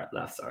Charlene and Brett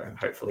left. So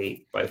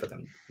hopefully both of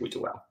them will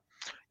do well.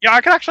 Yeah,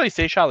 I can actually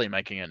see Charlene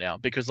making it now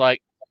because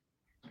like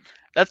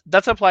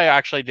that's a play I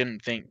actually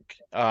didn't think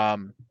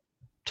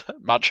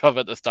much of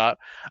at the start.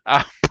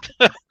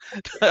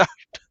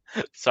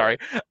 Sorry.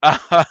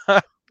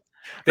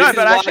 No,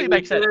 but actually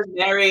makes sense.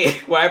 Marry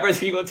whatever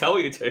people tell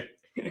you to.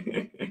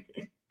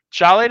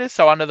 Charlene is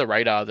so under the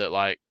radar that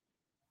like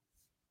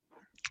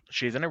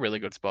she's in a really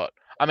good spot.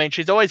 I mean,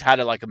 she's always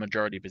had a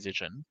majority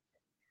position,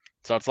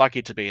 so it's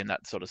lucky to be in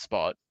that sort of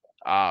spot.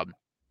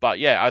 But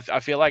yeah, I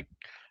feel like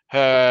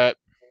her.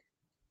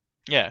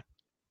 Yeah,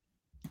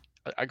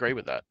 I agree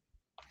with that.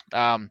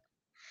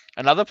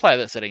 Another player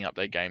that's setting up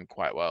their game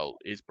quite well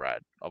is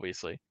Brad,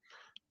 obviously.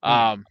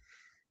 But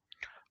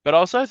I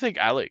also think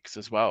Alex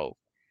as well.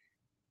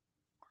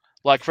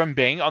 Like from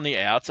being on the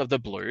outs of the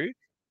blue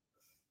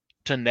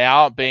to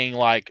now being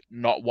like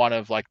not one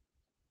of like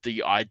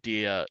the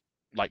idea,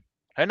 like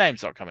her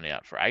name's not coming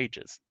out for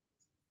ages.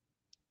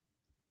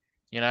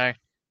 You know?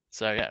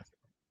 So yeah.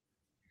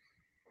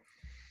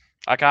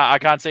 I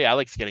can't see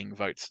Alex getting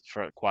votes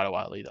for quite a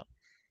while either.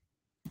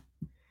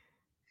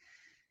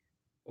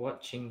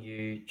 Watching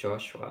you,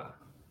 Joshua.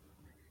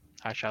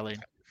 Hi, Charlene.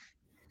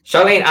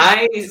 Charlene,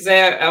 I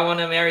said I want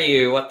to marry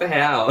you. What the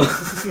hell?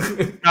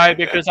 No,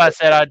 because I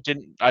said I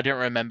didn't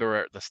remember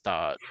her at the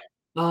start.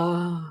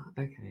 Oh,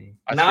 okay.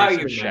 I Now threw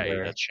you some shade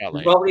remember. at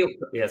Charlene.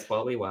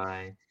 Probably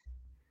why.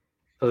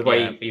 Because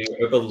why you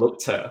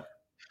overlooked her.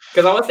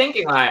 Because I was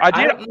thinking like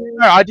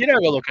I did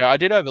overlook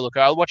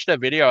her. I watched her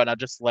video and I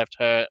just left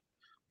her.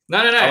 No.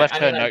 I left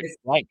her mean, note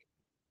blank.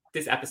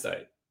 This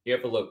episode, you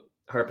overlooked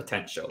her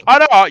potential. I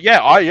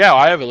know.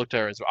 I overlooked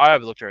her as well. I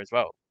overlooked her as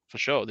well for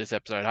sure. This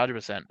episode,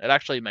 100%. It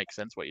actually makes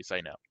sense what you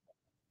say now.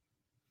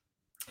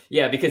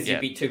 Yeah, because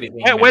you'd be too busy.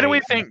 Where do we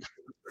think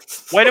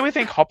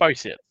Hoppo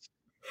sits?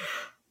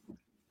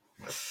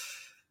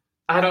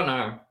 I don't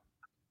know.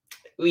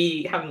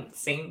 We haven't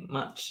seen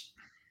much.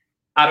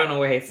 I don't know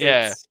where he sits.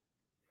 Yeah.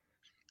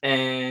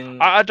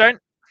 And I don't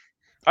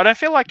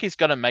feel like he's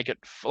gonna make it.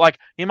 Like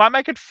he might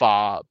make it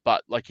far,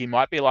 but like he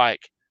might be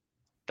like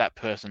that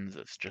person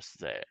that's just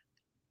there.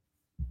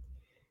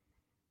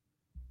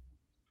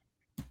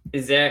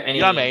 Is there any?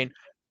 You know what I mean?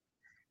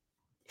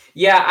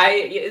 Yeah,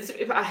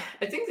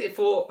 I think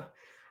for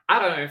I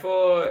don't know,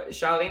 for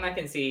Charlene, I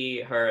can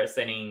see her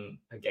setting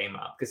a game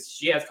up because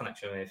she has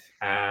connection with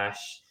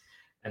Ash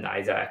and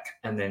Isaac,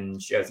 and then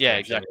she has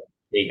connection with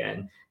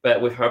Keegan.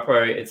 But with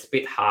Hoppo, it's a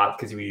bit hard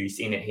because we've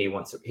seen it. He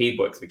works with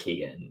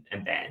Keegan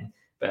and Ben,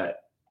 but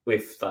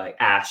with like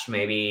Ash,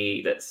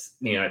 maybe there's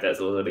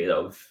a little bit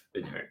of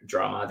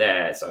drama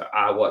there. So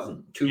I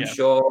wasn't too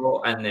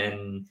sure. And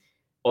then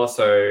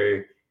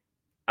also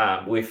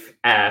with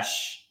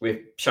Ash, with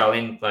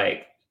Charlene,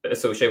 like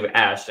associated with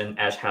Ash, and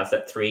Ash has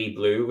that 3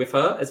 blue with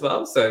her as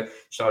well. So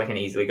Charlene can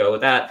easily go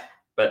with that.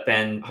 But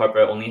then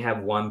Hoppo only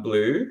have 1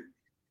 blue.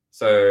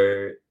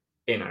 So,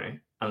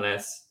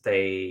 unless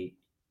they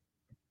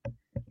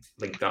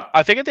linked up.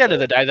 I think at the end of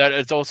the day, though,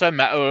 it also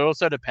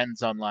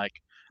depends on like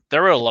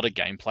there are a lot of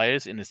game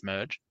players in this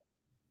merge,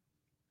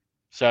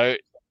 so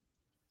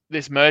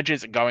this merge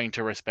is going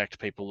to respect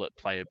people that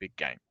play a big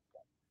game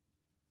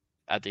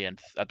at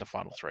the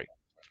final 3.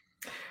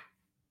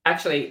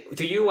 Actually,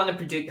 do you want to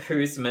predict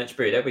who's the merge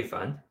brew? That'd be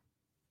fun.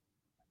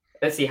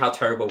 Let's see how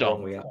terrible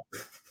wrong we are.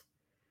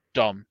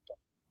 Dom.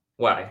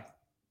 Why?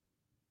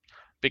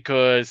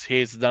 Because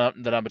he's the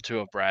number 2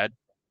 of Brad.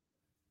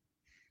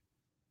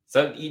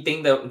 So you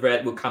think the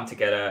red will come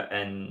together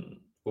and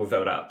will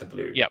vote out the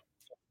blue? Yep.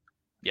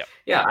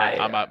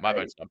 Yeah, my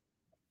vote's Dom.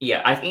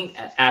 Yeah, I think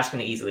Ash can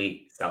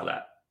easily sell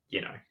that.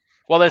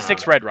 Well, there's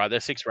 6 red, right?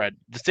 There's 6 red.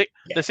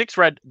 The 6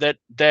 red that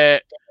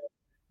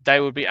they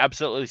would be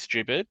absolutely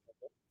stupid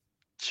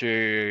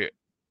to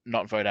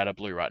not vote out a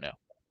blue right now.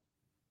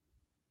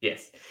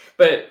 Yes,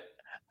 but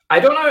I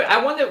don't know.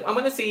 I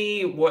want to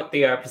see what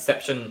their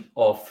perception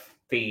of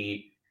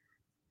the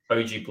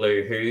OG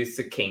blue. Who's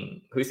the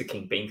king? Who's the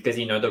kingpin? Because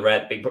the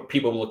red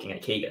people looking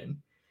at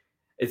Keegan.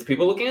 Is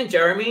people looking at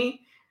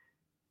Jeremy,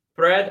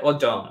 Brad, or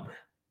Dom?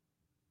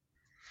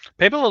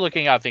 People are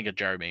looking, I think, at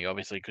Jeremy,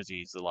 obviously, because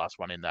he's the last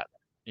one in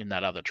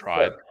that other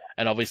tribe,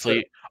 and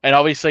obviously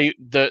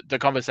the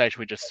conversation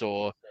we just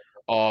saw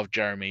of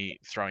Jeremy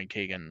throwing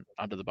Keegan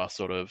under the bus,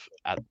 sort of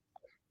at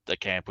the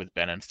camp with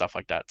Ben and stuff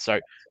like that. So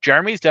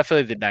Jeremy's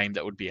definitely the name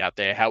that would be out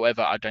there.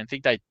 However, I don't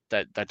think they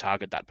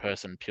target that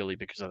person purely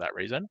because of that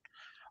reason.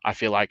 I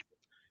feel like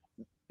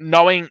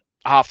knowing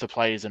half the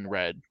players in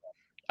red,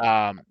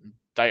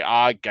 they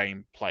are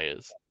game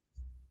players,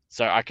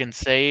 so I can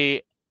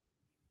see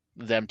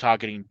them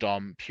targeting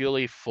Dom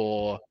purely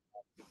for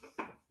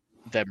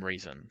them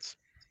reasons.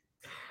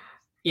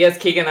 Yes,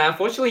 Keegan, I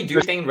unfortunately do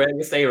think red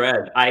will stay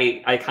red.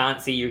 I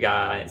can't see you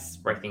guys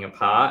breaking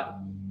apart.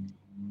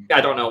 I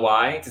don't know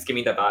why. Just give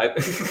me the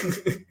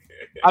vibe.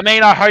 I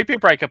mean, I hope you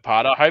break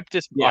apart. I hope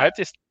this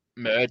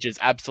merge is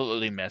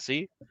absolutely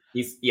messy.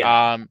 You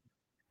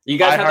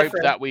guys I hope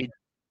that we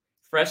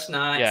fresh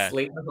night,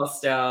 sleep in the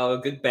hostel,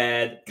 good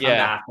bed, come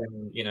back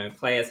and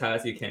play as hard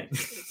as you can.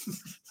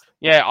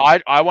 Yeah,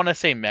 I want to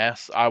see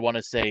mess. I want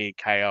to see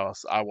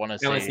chaos. I want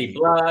to see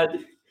blood.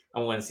 I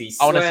want to see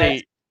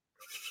sweat.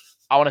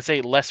 I want to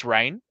see less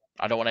rain.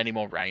 I don't want any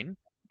more rain.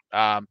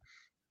 But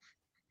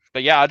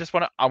yeah,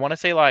 I want to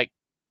see like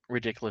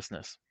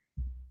ridiculousness.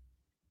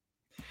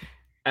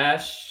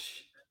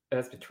 Ash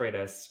has betrayed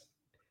us,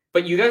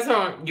 but you guys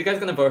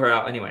gonna vote her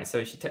out anyway,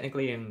 so she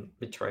technically didn't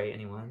betray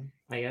anyone,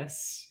 I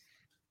guess.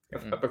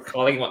 At the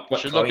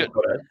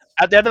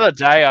end of the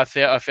day,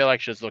 I feel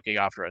like she's looking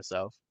after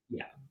herself.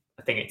 Yeah,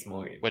 I think it's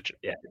more. Which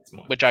it's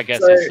more. Which I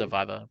guess is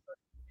Survivor.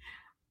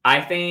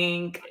 I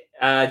think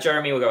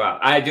Jeremy will go out.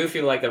 I do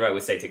feel like the road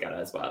will stay together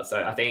as well.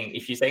 So I think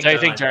if you say So you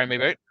think Jeremy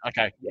boot?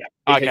 Okay. Yeah.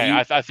 Okay.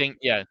 I think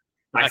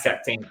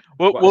accepting.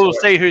 We'll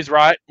see who's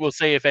right. We'll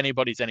see if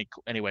anybody's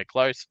anywhere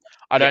close.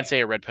 I don't see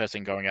a red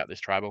person going out this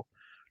tribal.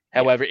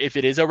 However, if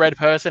it is a red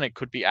person, it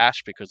could be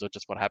Ash because of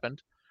just what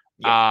happened.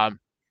 Yeah.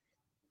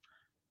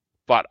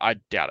 But I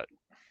doubt it.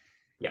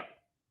 Yeah.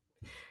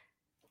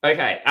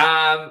 Okay.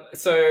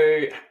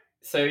 So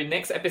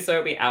next episode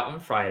will be out on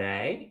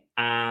Friday.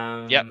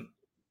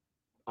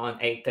 On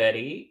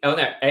 8:30. Oh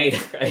no,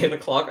 8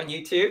 o'clock on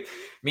YouTube.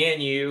 Me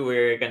and you,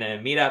 we're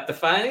gonna meet up.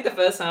 Finally, the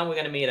first time we're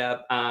gonna meet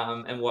up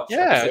and watch.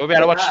 Yeah, we'll be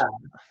able to watch.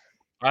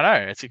 I know,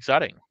 it's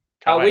exciting.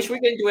 I wish we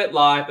could do it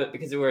live, but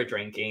because we were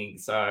drinking,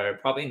 so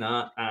probably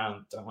not.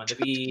 Don't want to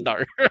be no.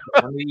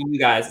 Don't want you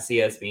guys to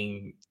see us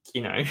being,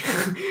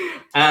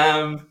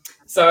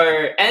 So,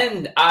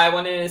 and I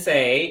wanted to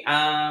say,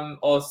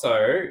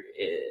 also.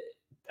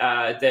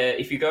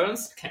 If you go on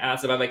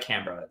Survivor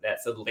Canberra,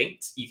 that's a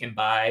link. You can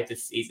buy the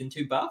season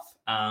 2 buff.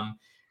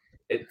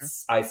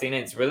 I've seen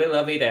it's really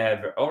lovely. They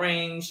have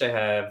orange, they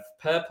have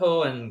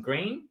purple and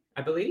green,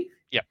 I believe.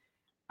 Yeah.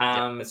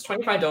 It's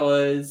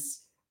 $25.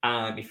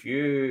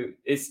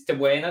 It's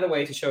another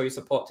way to show your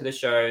support to the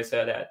show,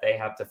 so that they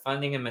have the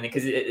funding and money,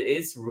 because it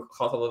is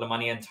cost a lot of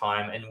money and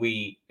time, and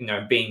we,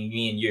 being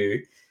me and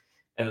you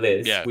and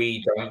Liz,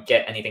 we don't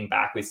get anything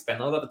back. We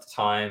spend a lot of the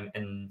time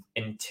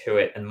into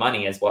it and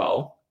money as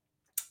well.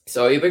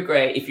 So it'd be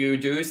great if you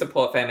do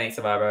support Fanmade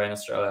Survivor in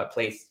Australia.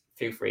 Please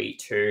feel free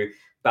to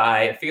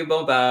buy a few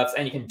more buffs,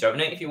 and you can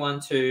donate if you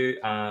want to.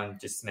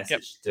 Just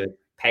message the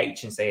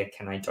page and say,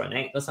 "Can I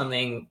donate or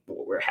something?"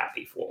 We're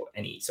happy for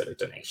any sort of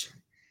donation.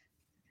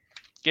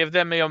 Give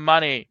them your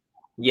money.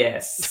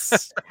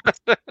 Yes.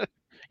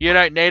 You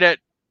don't need it.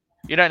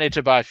 You don't need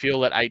to buy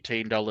fuel at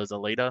 $18 a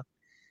litre.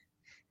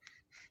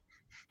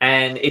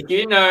 And if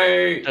you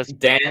know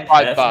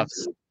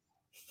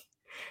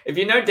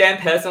Dan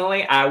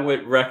personally, I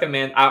would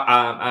recommend.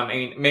 I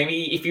mean,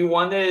 maybe if you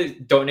want to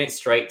donate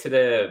straight to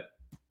the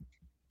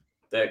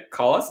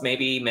cost,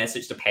 maybe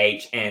message the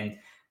page and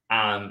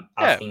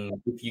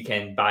asking if you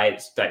can buy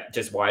it, like,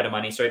 just wire the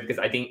money straight, because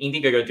I think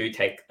Indiegogo do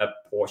take a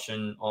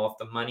portion of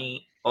the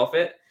money of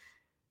it.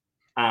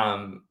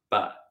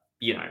 But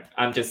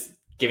I'm just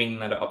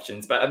giving other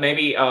options. But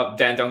maybe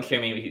Dan, don't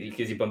kill me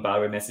because you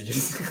bombard with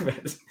messages.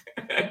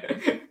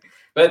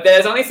 But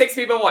there's only 6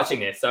 people watching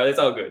this, so it's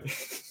all good.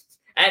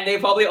 And they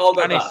probably all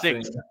got only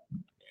 6.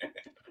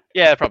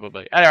 Yeah,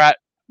 probably. All right.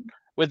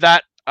 With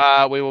that,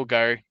 we will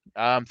go.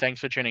 Thanks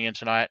for tuning in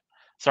tonight.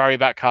 Sorry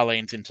about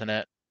Carlene's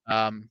internet.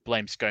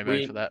 Blame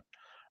ScoMo for that.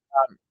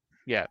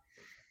 Yeah.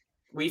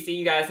 We see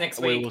you guys next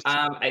week.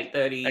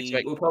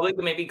 8:30. We'll probably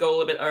maybe go a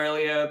little bit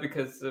earlier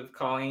because of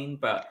Carlene,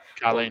 but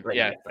Carlene,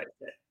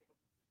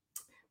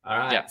 All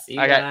right. Yeah. See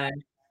you Okay. guys.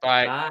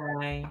 Bye.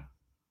 Bye.